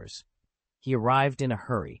crew members. He arrived in a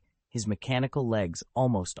hurry, his mechanical legs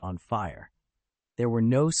almost on fire. There were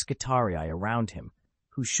no Skitarii around him,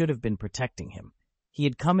 who should have been protecting him. He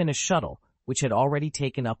had come in a shuttle, which had already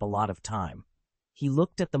taken up a lot of time. He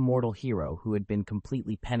looked at the mortal hero who had been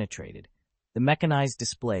completely penetrated. The mechanized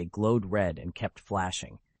display glowed red and kept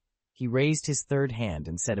flashing. He raised his third hand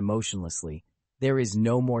and said emotionlessly, "There is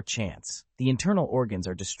no more chance. The internal organs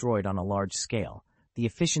are destroyed on a large scale. The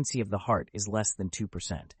efficiency of the heart is less than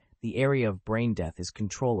 2%. The area of brain death is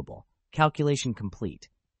controllable. Calculation complete.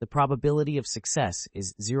 The probability of success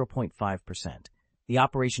is 0.5%. The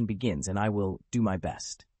operation begins and I will do my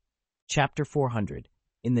best." Chapter 400.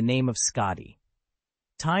 In the Name of Skadi.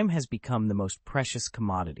 Time has become the most precious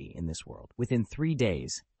commodity in this world. Within 3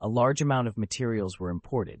 days, a large amount of materials were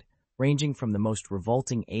imported, ranging from the most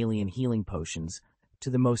revolting alien healing potions to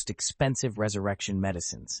the most expensive resurrection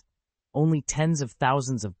medicines. Only tens of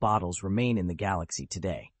thousands of bottles remain in the galaxy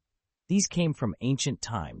today. These came from ancient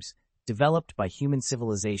times, developed by human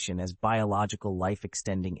civilization as biological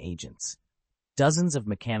life-extending agents. Dozens of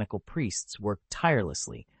mechanical priests worked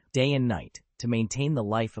tirelessly, day and night, to maintain the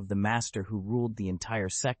life of the master who ruled the entire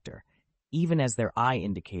sector, even as their eye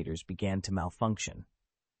indicators began to malfunction.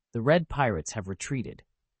 The Red Pirates have retreated.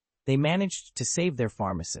 They managed to save their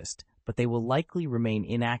pharmacist, but they will likely remain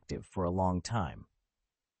inactive for a long time.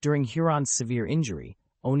 During Huron's severe injury,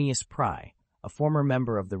 Onius Pry, a former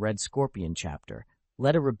member of the Red Scorpion chapter,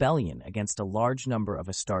 led a rebellion against a large number of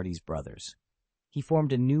Astartes' brothers. He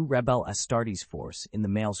formed a new rebel Astartes force in the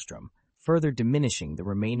Maelstrom, further diminishing the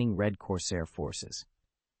remaining Red Corsair forces.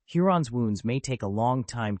 Huron's wounds may take a long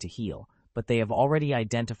time to heal, but they have already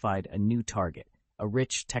identified a new target, a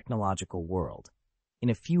rich technological world. In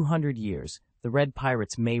a few hundred years, the Red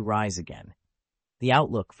Pirates may rise again. The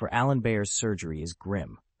outlook for Alan Bear's surgery is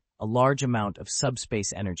grim. A large amount of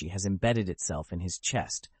subspace energy has embedded itself in his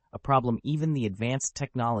chest, a problem even the advanced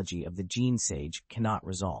technology of the Gene Sage cannot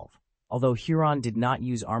resolve. Although Huron did not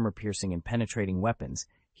use armor-piercing and penetrating weapons,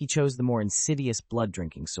 he chose the more insidious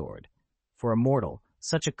blood-drinking sword. For a mortal,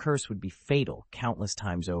 such a curse would be fatal countless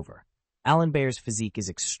times over. Alan Bear's physique is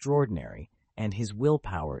extraordinary, and his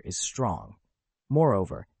willpower is strong.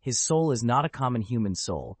 Moreover, his soul is not a common human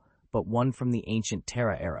soul, but one from the ancient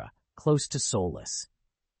Terra era, close to soulless.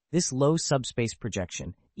 This low subspace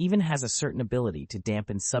projection even has a certain ability to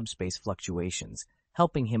dampen subspace fluctuations,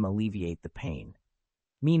 helping him alleviate the pain.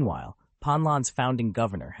 Meanwhile, Panlan's founding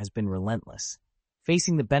governor has been relentless.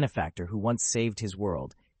 Facing the benefactor who once saved his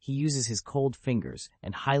world, he uses his cold fingers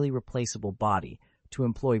and highly replaceable body to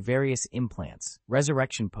employ various implants,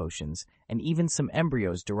 resurrection potions, and even some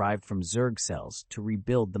embryos derived from Zerg cells to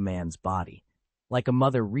rebuild the man's body. Like a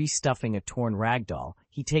mother restuffing a torn ragdoll,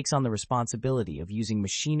 he takes on the responsibility of using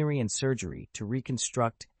machinery and surgery to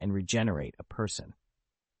reconstruct and regenerate a person.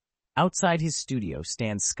 Outside his studio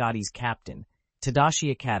stands Scotty's captain,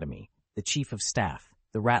 Tadashi Academy, the chief of staff,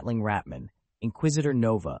 the Rattling Ratman, Inquisitor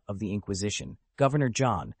Nova of the Inquisition, Governor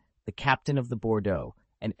John, the captain of the Bordeaux,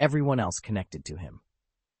 and everyone else connected to him.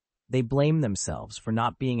 They blame themselves for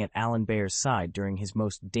not being at Alan Bear's side during his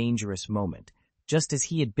most dangerous moment, just as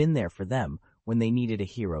he had been there for them when they needed a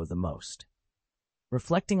hero the most.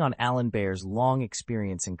 Reflecting on Alan Bear's long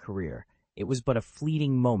experience and career, it was but a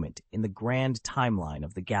fleeting moment in the grand timeline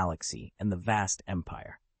of the galaxy and the vast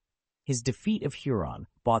empire. His defeat of Huron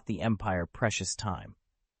bought the Empire precious time.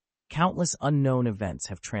 Countless unknown events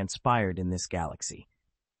have transpired in this galaxy.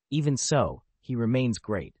 Even so, he remains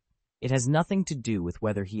great. It has nothing to do with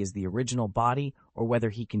whether he is the original body or whether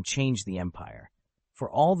he can change the Empire. For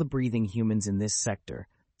all the breathing humans in this sector,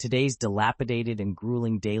 today's dilapidated and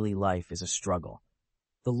grueling daily life is a struggle.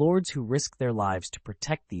 The lords who risk their lives to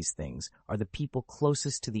protect these things are the people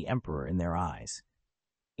closest to the Emperor in their eyes.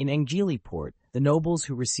 In Angiliport, the nobles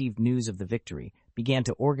who received news of the victory began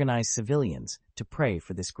to organize civilians to pray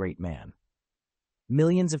for this great man.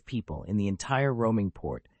 Millions of people in the entire roaming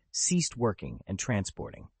port ceased working and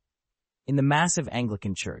transporting. In the massive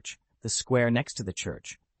Anglican church, the square next to the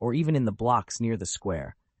church, or even in the blocks near the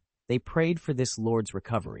square, they prayed for this lord's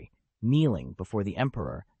recovery, kneeling before the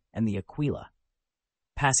Emperor and the Aquila.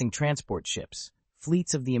 Passing transport ships,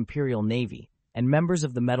 fleets of the Imperial Navy, and members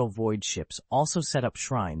of the Metal Void ships also set up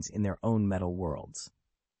shrines in their own metal worlds.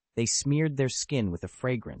 They smeared their skin with a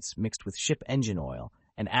fragrance mixed with ship engine oil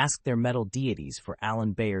and asked their metal deities for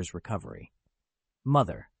Alan Bear's recovery.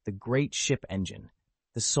 Mother, the great ship engine,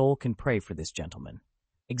 the soul can pray for this gentleman.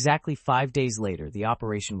 Exactly 5 days later, the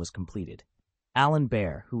operation was completed. Alan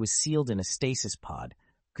Bear, who was sealed in a stasis pod,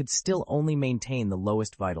 could still only maintain the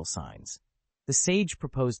lowest vital signs. The sage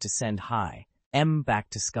proposed to send M back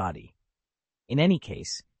to Scotty. In any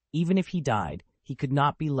case, even if he died, he could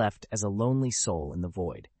not be left as a lonely soul in the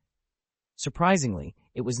void. Surprisingly,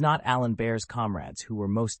 it was not Alan Bear's comrades who were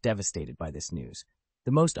most devastated by this news.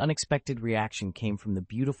 The most unexpected reaction came from the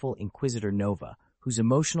beautiful Inquisitor Nova, whose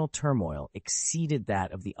emotional turmoil exceeded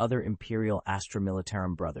that of the other Imperial Astra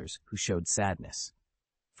Militarum brothers, who showed sadness.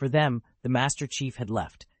 For them, the Master Chief had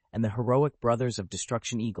left, and the heroic brothers of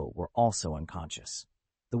Destruction Eagle were also unconscious.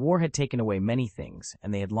 The war had taken away many things,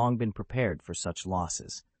 and they had long been prepared for such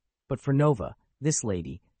losses. But for Nova, this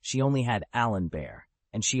lady, she only had Alan Bear,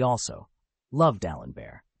 and she also loved Alan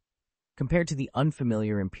Bear. Compared to the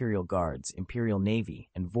unfamiliar Imperial Guards, Imperial Navy,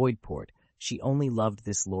 and Voidport, she only loved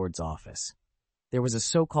this lord's office. There was a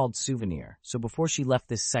so-called souvenir, so before she left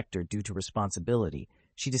this sector due to responsibility,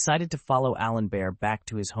 she decided to follow Alan Bear back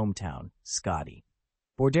to his hometown, Scotty.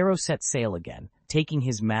 Bordero set sail again, taking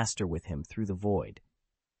his master with him through the void.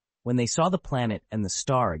 When they saw the planet and the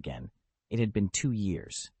star again, it had been 2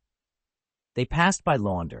 years. They passed by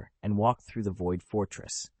Launder and walked through the Void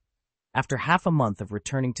Fortress. After half a month of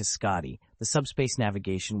returning to Scotty, the subspace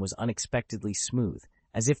navigation was unexpectedly smooth,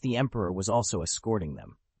 as if the Emperor was also escorting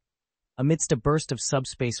them. Amidst a burst of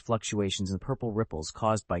subspace fluctuations and purple ripples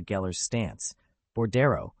caused by Geller's stance,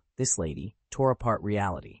 Bordero, this lady, tore apart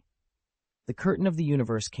reality. The curtain of the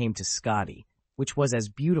universe came to Scotty, which was as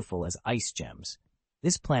beautiful as ice gems.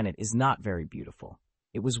 This planet is not very beautiful.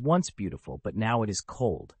 It was once beautiful, but now it is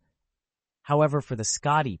cold. However, for the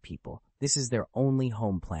Scotty people, this is their only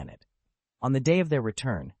home planet. On the day of their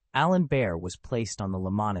return, Alan Bear was placed on the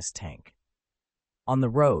Lemanis tank. On the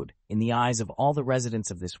road, in the eyes of all the residents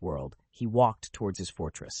of this world, he walked towards his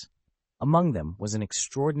fortress. Among them was an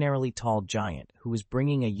extraordinarily tall giant who was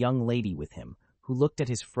bringing a young lady with him, who looked at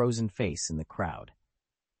his frozen face in the crowd.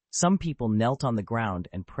 Some people knelt on the ground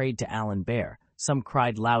and prayed to Alan Bear. Some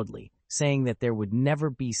cried loudly, saying that there would never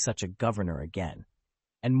be such a governor again.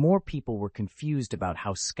 And more people were confused about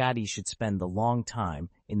how Scotty should spend the long time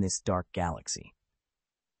in this dark galaxy.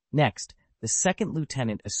 Next, the second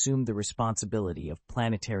lieutenant assumed the responsibility of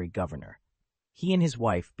planetary governor. He and his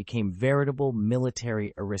wife became veritable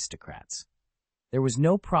military aristocrats. There was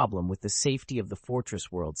no problem with the safety of the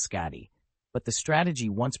fortress world Scotty, but the strategy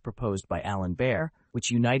once proposed by Alan Bear, which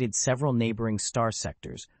united several neighboring star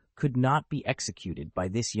sectors, could not be executed by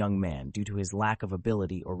this young man due to his lack of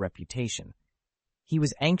ability or reputation. He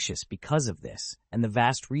was anxious because of this, and the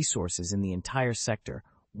vast resources in the entire sector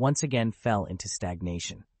once again fell into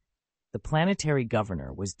stagnation. The planetary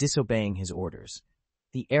governor was disobeying his orders.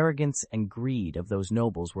 The arrogance and greed of those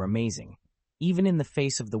nobles were amazing. Even in the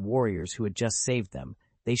face of the warriors who had just saved them,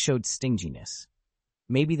 they showed stinginess.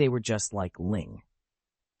 Maybe they were just like Ling.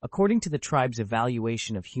 According to the tribe's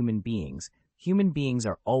evaluation of human beings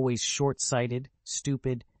are always short-sighted,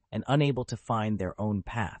 stupid, and unable to find their own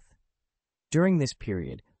path. During this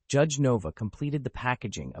period, Judge Nova completed the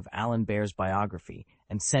packaging of Alan Bear's biography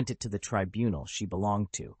and sent it to the tribunal she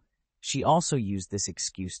belonged to. She also used this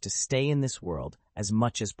excuse to stay in this world as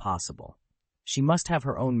much as possible. She must have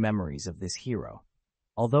her own memories of this hero.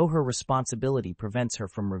 Although her responsibility prevents her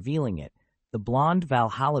from revealing it, the blonde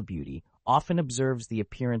Valhalla beauty often observes the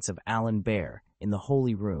appearance of Alan Bear in the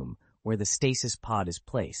Holy Room where the stasis pod is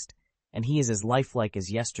placed, and he is as lifelike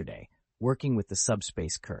as yesterday, working with the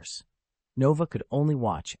subspace curse. Nova could only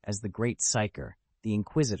watch as the great Psyker, the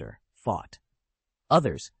Inquisitor, fought.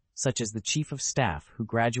 Others, such as the Chief of Staff who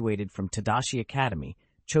graduated from Tadashi Academy,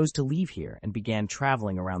 chose to leave here and began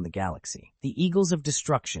traveling around the galaxy. The Eagles of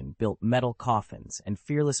Destruction built metal coffins and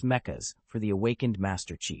fearless mechas for the awakened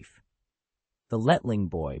Master Chief. The Letling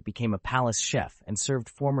boy became a palace chef and served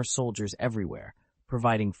former soldiers everywhere,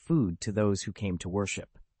 providing food to those who came to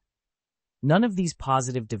worship. None of these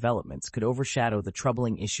positive developments could overshadow the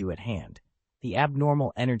troubling issue at hand, the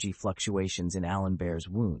abnormal energy fluctuations in Alan Bear's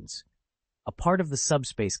wounds. A part of the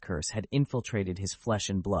subspace curse had infiltrated his flesh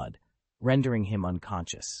and blood, rendering him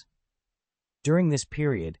unconscious. During this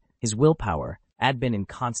period, his willpower had been in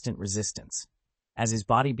constant resistance. As his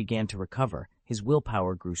body began to recover, his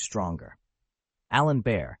willpower grew stronger. Alan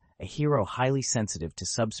Bear, a hero highly sensitive to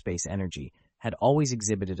subspace energy, had always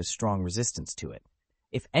exhibited a strong resistance to it.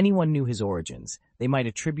 If anyone knew his origins, they might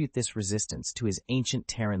attribute this resistance to his ancient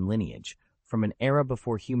Terran lineage, from an era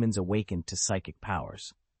before humans awakened to psychic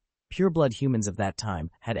powers. Pureblood humans of that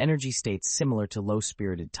time had energy states similar to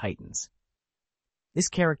low-spirited titans. This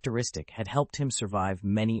characteristic had helped him survive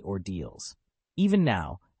many ordeals. Even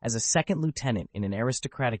now, as a second lieutenant in an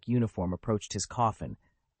aristocratic uniform approached his coffin,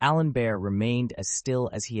 Alan Bear remained as still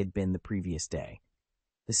as he had been the previous day.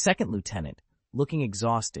 The second lieutenant, looking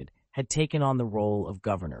exhausted, had taken on the role of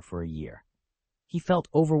governor for a year. He felt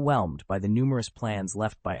overwhelmed by the numerous plans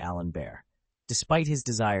left by Alan Bear. Despite his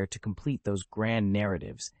desire to complete those grand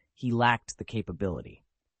narratives, he lacked the capability.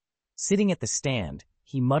 Sitting at the stand,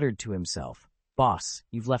 he muttered to himself, "Boss,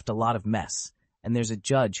 you've left a lot of mess, and there's a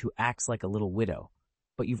judge who acts like a little widow.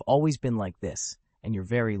 But you've always been like this, and you're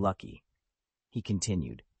very lucky." He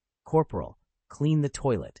continued, "Corporal, clean the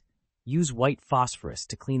toilet. Use white phosphorus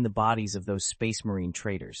to clean the bodies of those space marine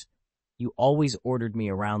traitors. You always ordered me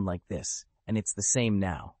around like this, and it's the same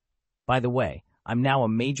now. By the way, I'm now a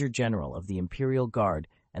Major General of the Imperial Guard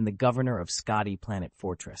and the Governor of Scotty Planet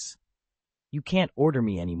Fortress. You can't order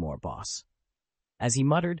me anymore, boss." As he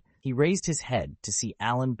muttered, he raised his head to see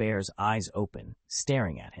Alan Bear's eyes open,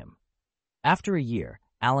 staring at him. After a year,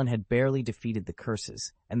 Alan had barely defeated the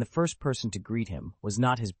curses, and the first person to greet him was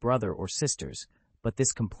not his brother or sisters, but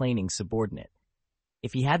this complaining subordinate.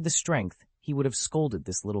 If he had the strength, he would have scolded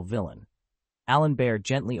this little villain. Alan Bear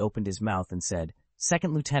gently opened his mouth and said,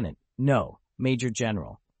 "Second Lieutenant, no, Major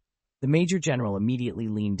General." The Major General immediately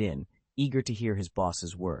leaned in, eager to hear his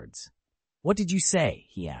boss's words. "What did you say?"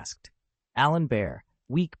 he asked. Alan Bear,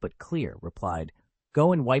 weak but clear, replied,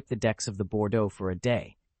 "Go and wipe the decks of the Bordeaux for a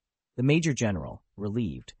day." The Major General,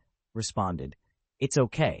 relieved, responded, "It's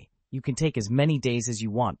okay. You can take as many days as you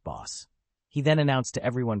want, boss." He then announced to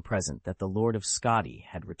everyone present that the Lord of Scotty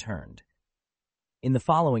had returned. In the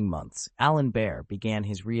following months, Alan Bear began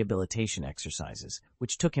his rehabilitation exercises,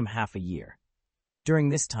 which took him half a year. During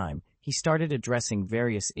this time, he started addressing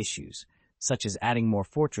various issues, such as adding more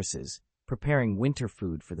fortresses, preparing winter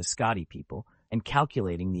food for the Scotty people, and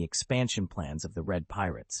calculating the expansion plans of the Red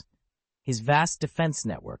Pirates. His vast defense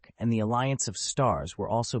network and the Alliance of Stars were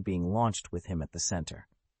also being launched with him at the center.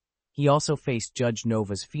 He also faced Judge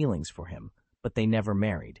Nova's feelings for him, but they never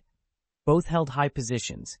married. Both held high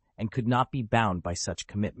positions and could not be bound by such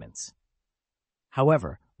commitments.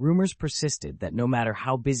 However, rumors persisted that no matter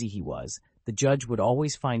how busy he was, the judge would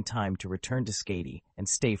always find time to return to Skady and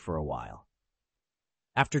stay for a while.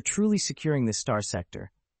 After truly securing the star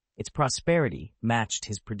sector, its prosperity matched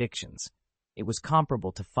his predictions. It was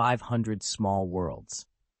comparable to 500 small worlds.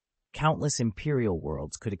 Countless Imperial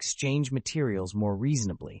worlds could exchange materials more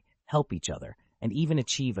reasonably, help each other, and even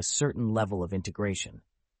achieve a certain level of integration.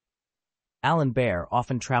 Alan Bear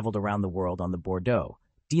often traveled around the world on the Bordeaux,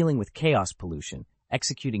 dealing with chaos pollution,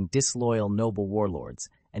 executing disloyal noble warlords,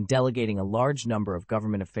 and delegating a large number of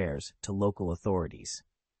government affairs to local authorities.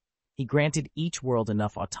 He granted each world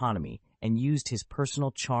enough autonomy and used his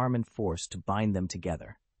personal charm and force to bind them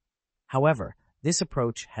together. However, this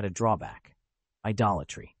approach had a drawback: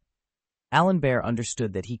 idolatry. Alan Bear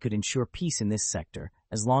understood that he could ensure peace in this sector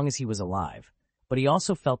as long as he was alive, but he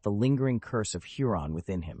also felt the lingering curse of Huron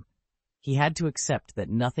within him. He had to accept that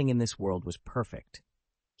nothing in this world was perfect.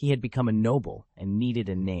 He had become a noble and needed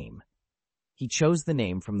a name. He chose the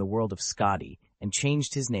name from the world of Scotty and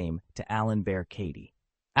changed his name to Alan Bear Cady.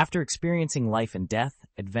 After experiencing life and death,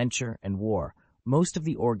 adventure, and war, most of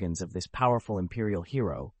the organs of this powerful Imperial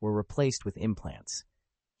hero were replaced with implants.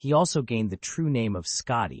 He also gained the true name of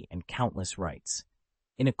Scotty and countless rights.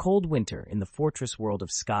 In a cold winter in the fortress world of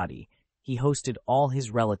Skadi, he hosted all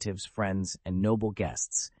his relatives, friends, and noble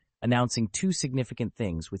guests, announcing two significant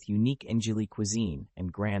things with unique Angeli cuisine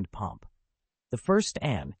and grand pomp. The first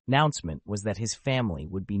announcement was that his family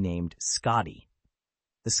would be named Skadi.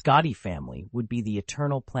 The Skadi family would be the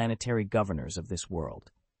eternal planetary governors of this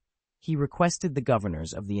world. He requested the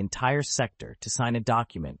governors of the entire sector to sign a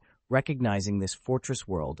document recognizing this fortress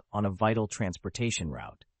world on a vital transportation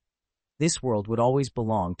route. This world would always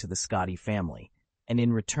belong to the Skadi family, and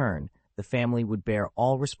in return, the family would bear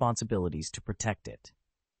all responsibilities to protect it.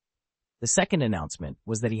 The second announcement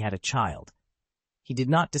was that he had a child. He did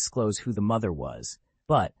not disclose who the mother was,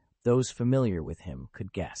 but those familiar with him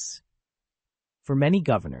could guess. For many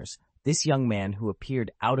governors, this young man who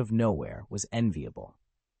appeared out of nowhere was enviable.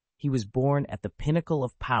 He was born at the pinnacle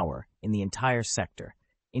of power in the entire sector,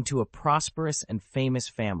 into a prosperous and famous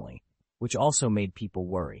family, which also made people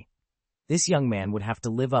worry. This young man would have to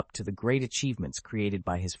live up to the great achievements created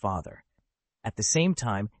by his father. At the same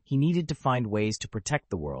time, he needed to find ways to protect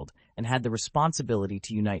the world and had the responsibility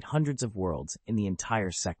to unite hundreds of worlds in the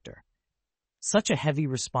entire sector. Such a heavy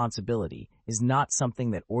responsibility is not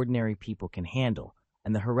something that ordinary people can handle,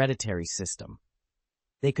 and the hereditary system.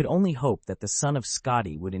 They could only hope that the son of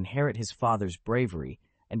Skadi would inherit his father's bravery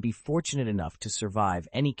and be fortunate enough to survive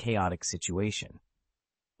any chaotic situation.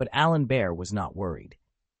 But Alan Bear was not worried.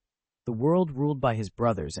 The world ruled by his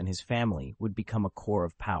brothers and his family would become a core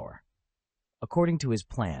of power. According to his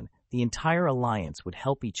plan, the entire alliance would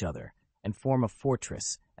help each other and form a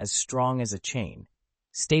fortress as strong as a chain,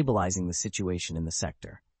 stabilizing the situation in the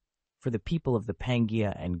sector. For the people of the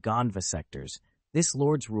Pangaea and Gondva sectors, this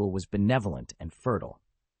lord's rule was benevolent and fertile.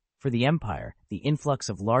 For the Empire, the influx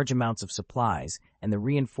of large amounts of supplies and the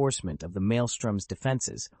reinforcement of the Maelstrom's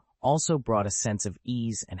defenses also brought a sense of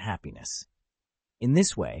ease and happiness. In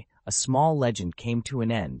this way, a small legend came to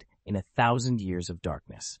an end in 1,000 years of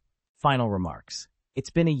darkness. Final remarks.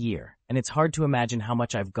 It's been a year, and it's hard to imagine how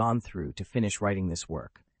much I've gone through to finish writing this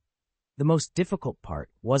work. The most difficult part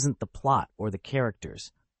wasn't the plot or the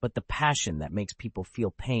characters, but the passion that makes people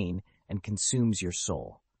feel pain and consumes your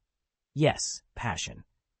soul. Yes, passion.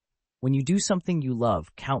 When you do something you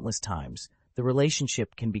love countless times, the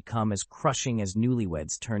relationship can become as crushing as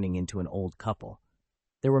newlyweds turning into an old couple.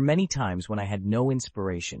 There were many times when I had no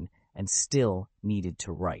inspiration and still needed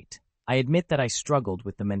to write. I admit that I struggled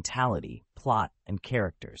with the mentality, plot, and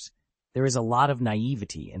characters. There is a lot of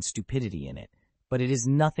naivety and stupidity in it, but it is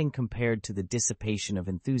nothing compared to the dissipation of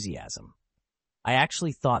enthusiasm. I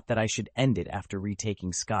actually thought that I should end it after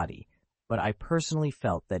retaking Skadi, but I personally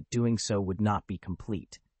felt that doing so would not be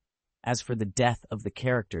complete. As for the death of the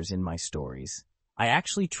characters in my stories, I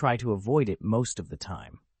actually try to avoid it most of the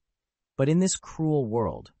time. But in this cruel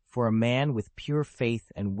world, for a man with pure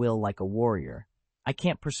faith and will like a warrior, I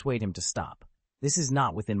can't persuade him to stop. This is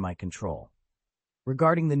not within my control.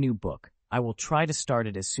 Regarding the new book, I will try to start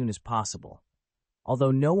it as soon as possible.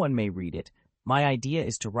 Although no one may read it, my idea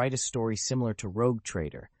is to write a story similar to Rogue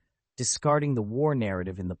Trader, discarding the war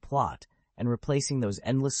narrative in the plot and replacing those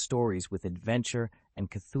endless stories with adventure and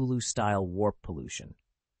Cthulhu-style warp pollution.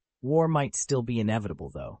 War might still be inevitable,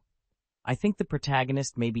 though. I think the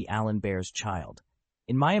protagonist may be Alan Bear's child.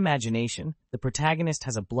 In my imagination, the protagonist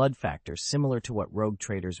has a blood factor similar to what rogue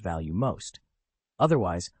traders value most.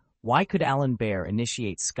 Otherwise, why could Alan Bear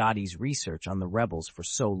initiate Skadi's research on the rebels for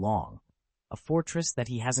so long? A fortress that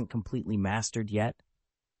he hasn't completely mastered yet?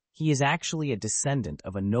 He is actually a descendant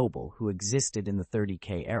of a noble who existed in the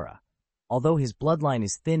 30K era. Although his bloodline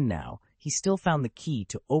is thin now, he still found the key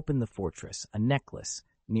to open the fortress, a necklace,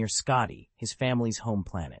 near Skadi, his family's home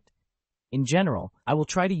planet. In general, I will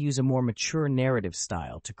try to use a more mature narrative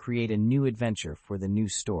style to create a new adventure for the new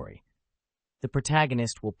story. The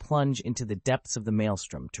protagonist will plunge into the depths of the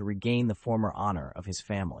maelstrom to regain the former honor of his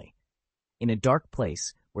family, in a dark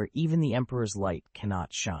place where even the Emperor's light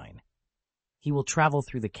cannot shine. He will travel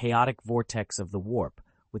through the chaotic vortex of the warp,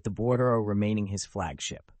 with the Bordeaux remaining his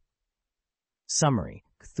flagship. Summary: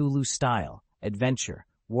 Cthulhu style, adventure,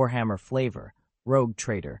 Warhammer flavor, rogue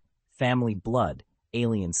trader, family blood,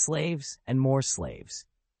 alien slaves, and more slaves.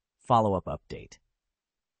 Follow-up update.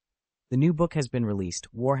 The new book has been released,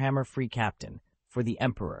 Warhammer Free Captain, for the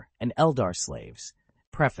Emperor and Eldar slaves.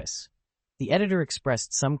 Preface. The editor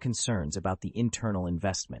expressed some concerns about the internal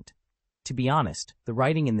investment. To be honest, the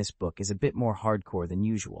writing in this book is a bit more hardcore than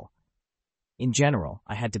usual. In general,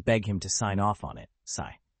 I had to beg him to sign off on it.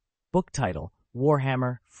 Sci. Book title: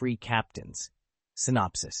 Warhammer Free Captains.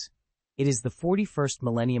 Synopsis. It is the 41st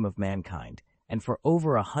millennium of mankind, and for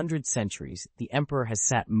over 100 centuries, the Emperor has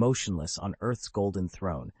sat motionless on Earth's golden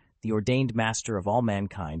throne, the ordained master of all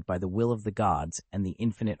mankind by the will of the gods and the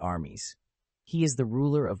infinite armies. He is the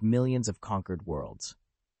ruler of millions of conquered worlds.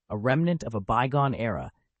 A remnant of a bygone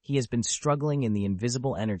era, he has been struggling in the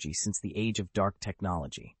invisible energy since the age of dark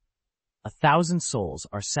technology. 1,000 souls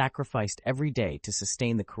are sacrificed every day to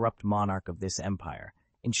sustain the corrupt monarch of this empire,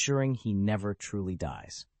 ensuring he never truly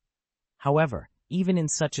dies. However, even in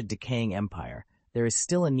such a decaying empire, there is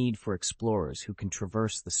still a need for explorers who can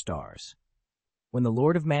traverse the stars. When the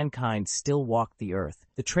Lord of Mankind still walked the earth,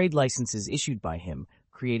 the trade licenses issued by him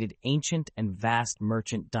created ancient and vast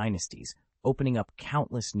merchant dynasties, opening up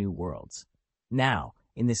countless new worlds. Now,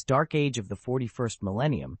 in this dark age of the 41st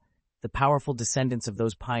millennium, the powerful descendants of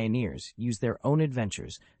those pioneers use their own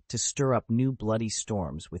adventures to stir up new bloody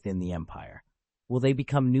storms within the empire. Will they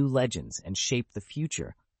become new legends and shape the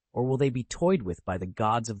future, or will they be toyed with by the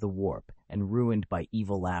gods of the warp and ruined by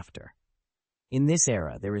evil laughter? In this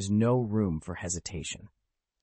era, there is no room for hesitation.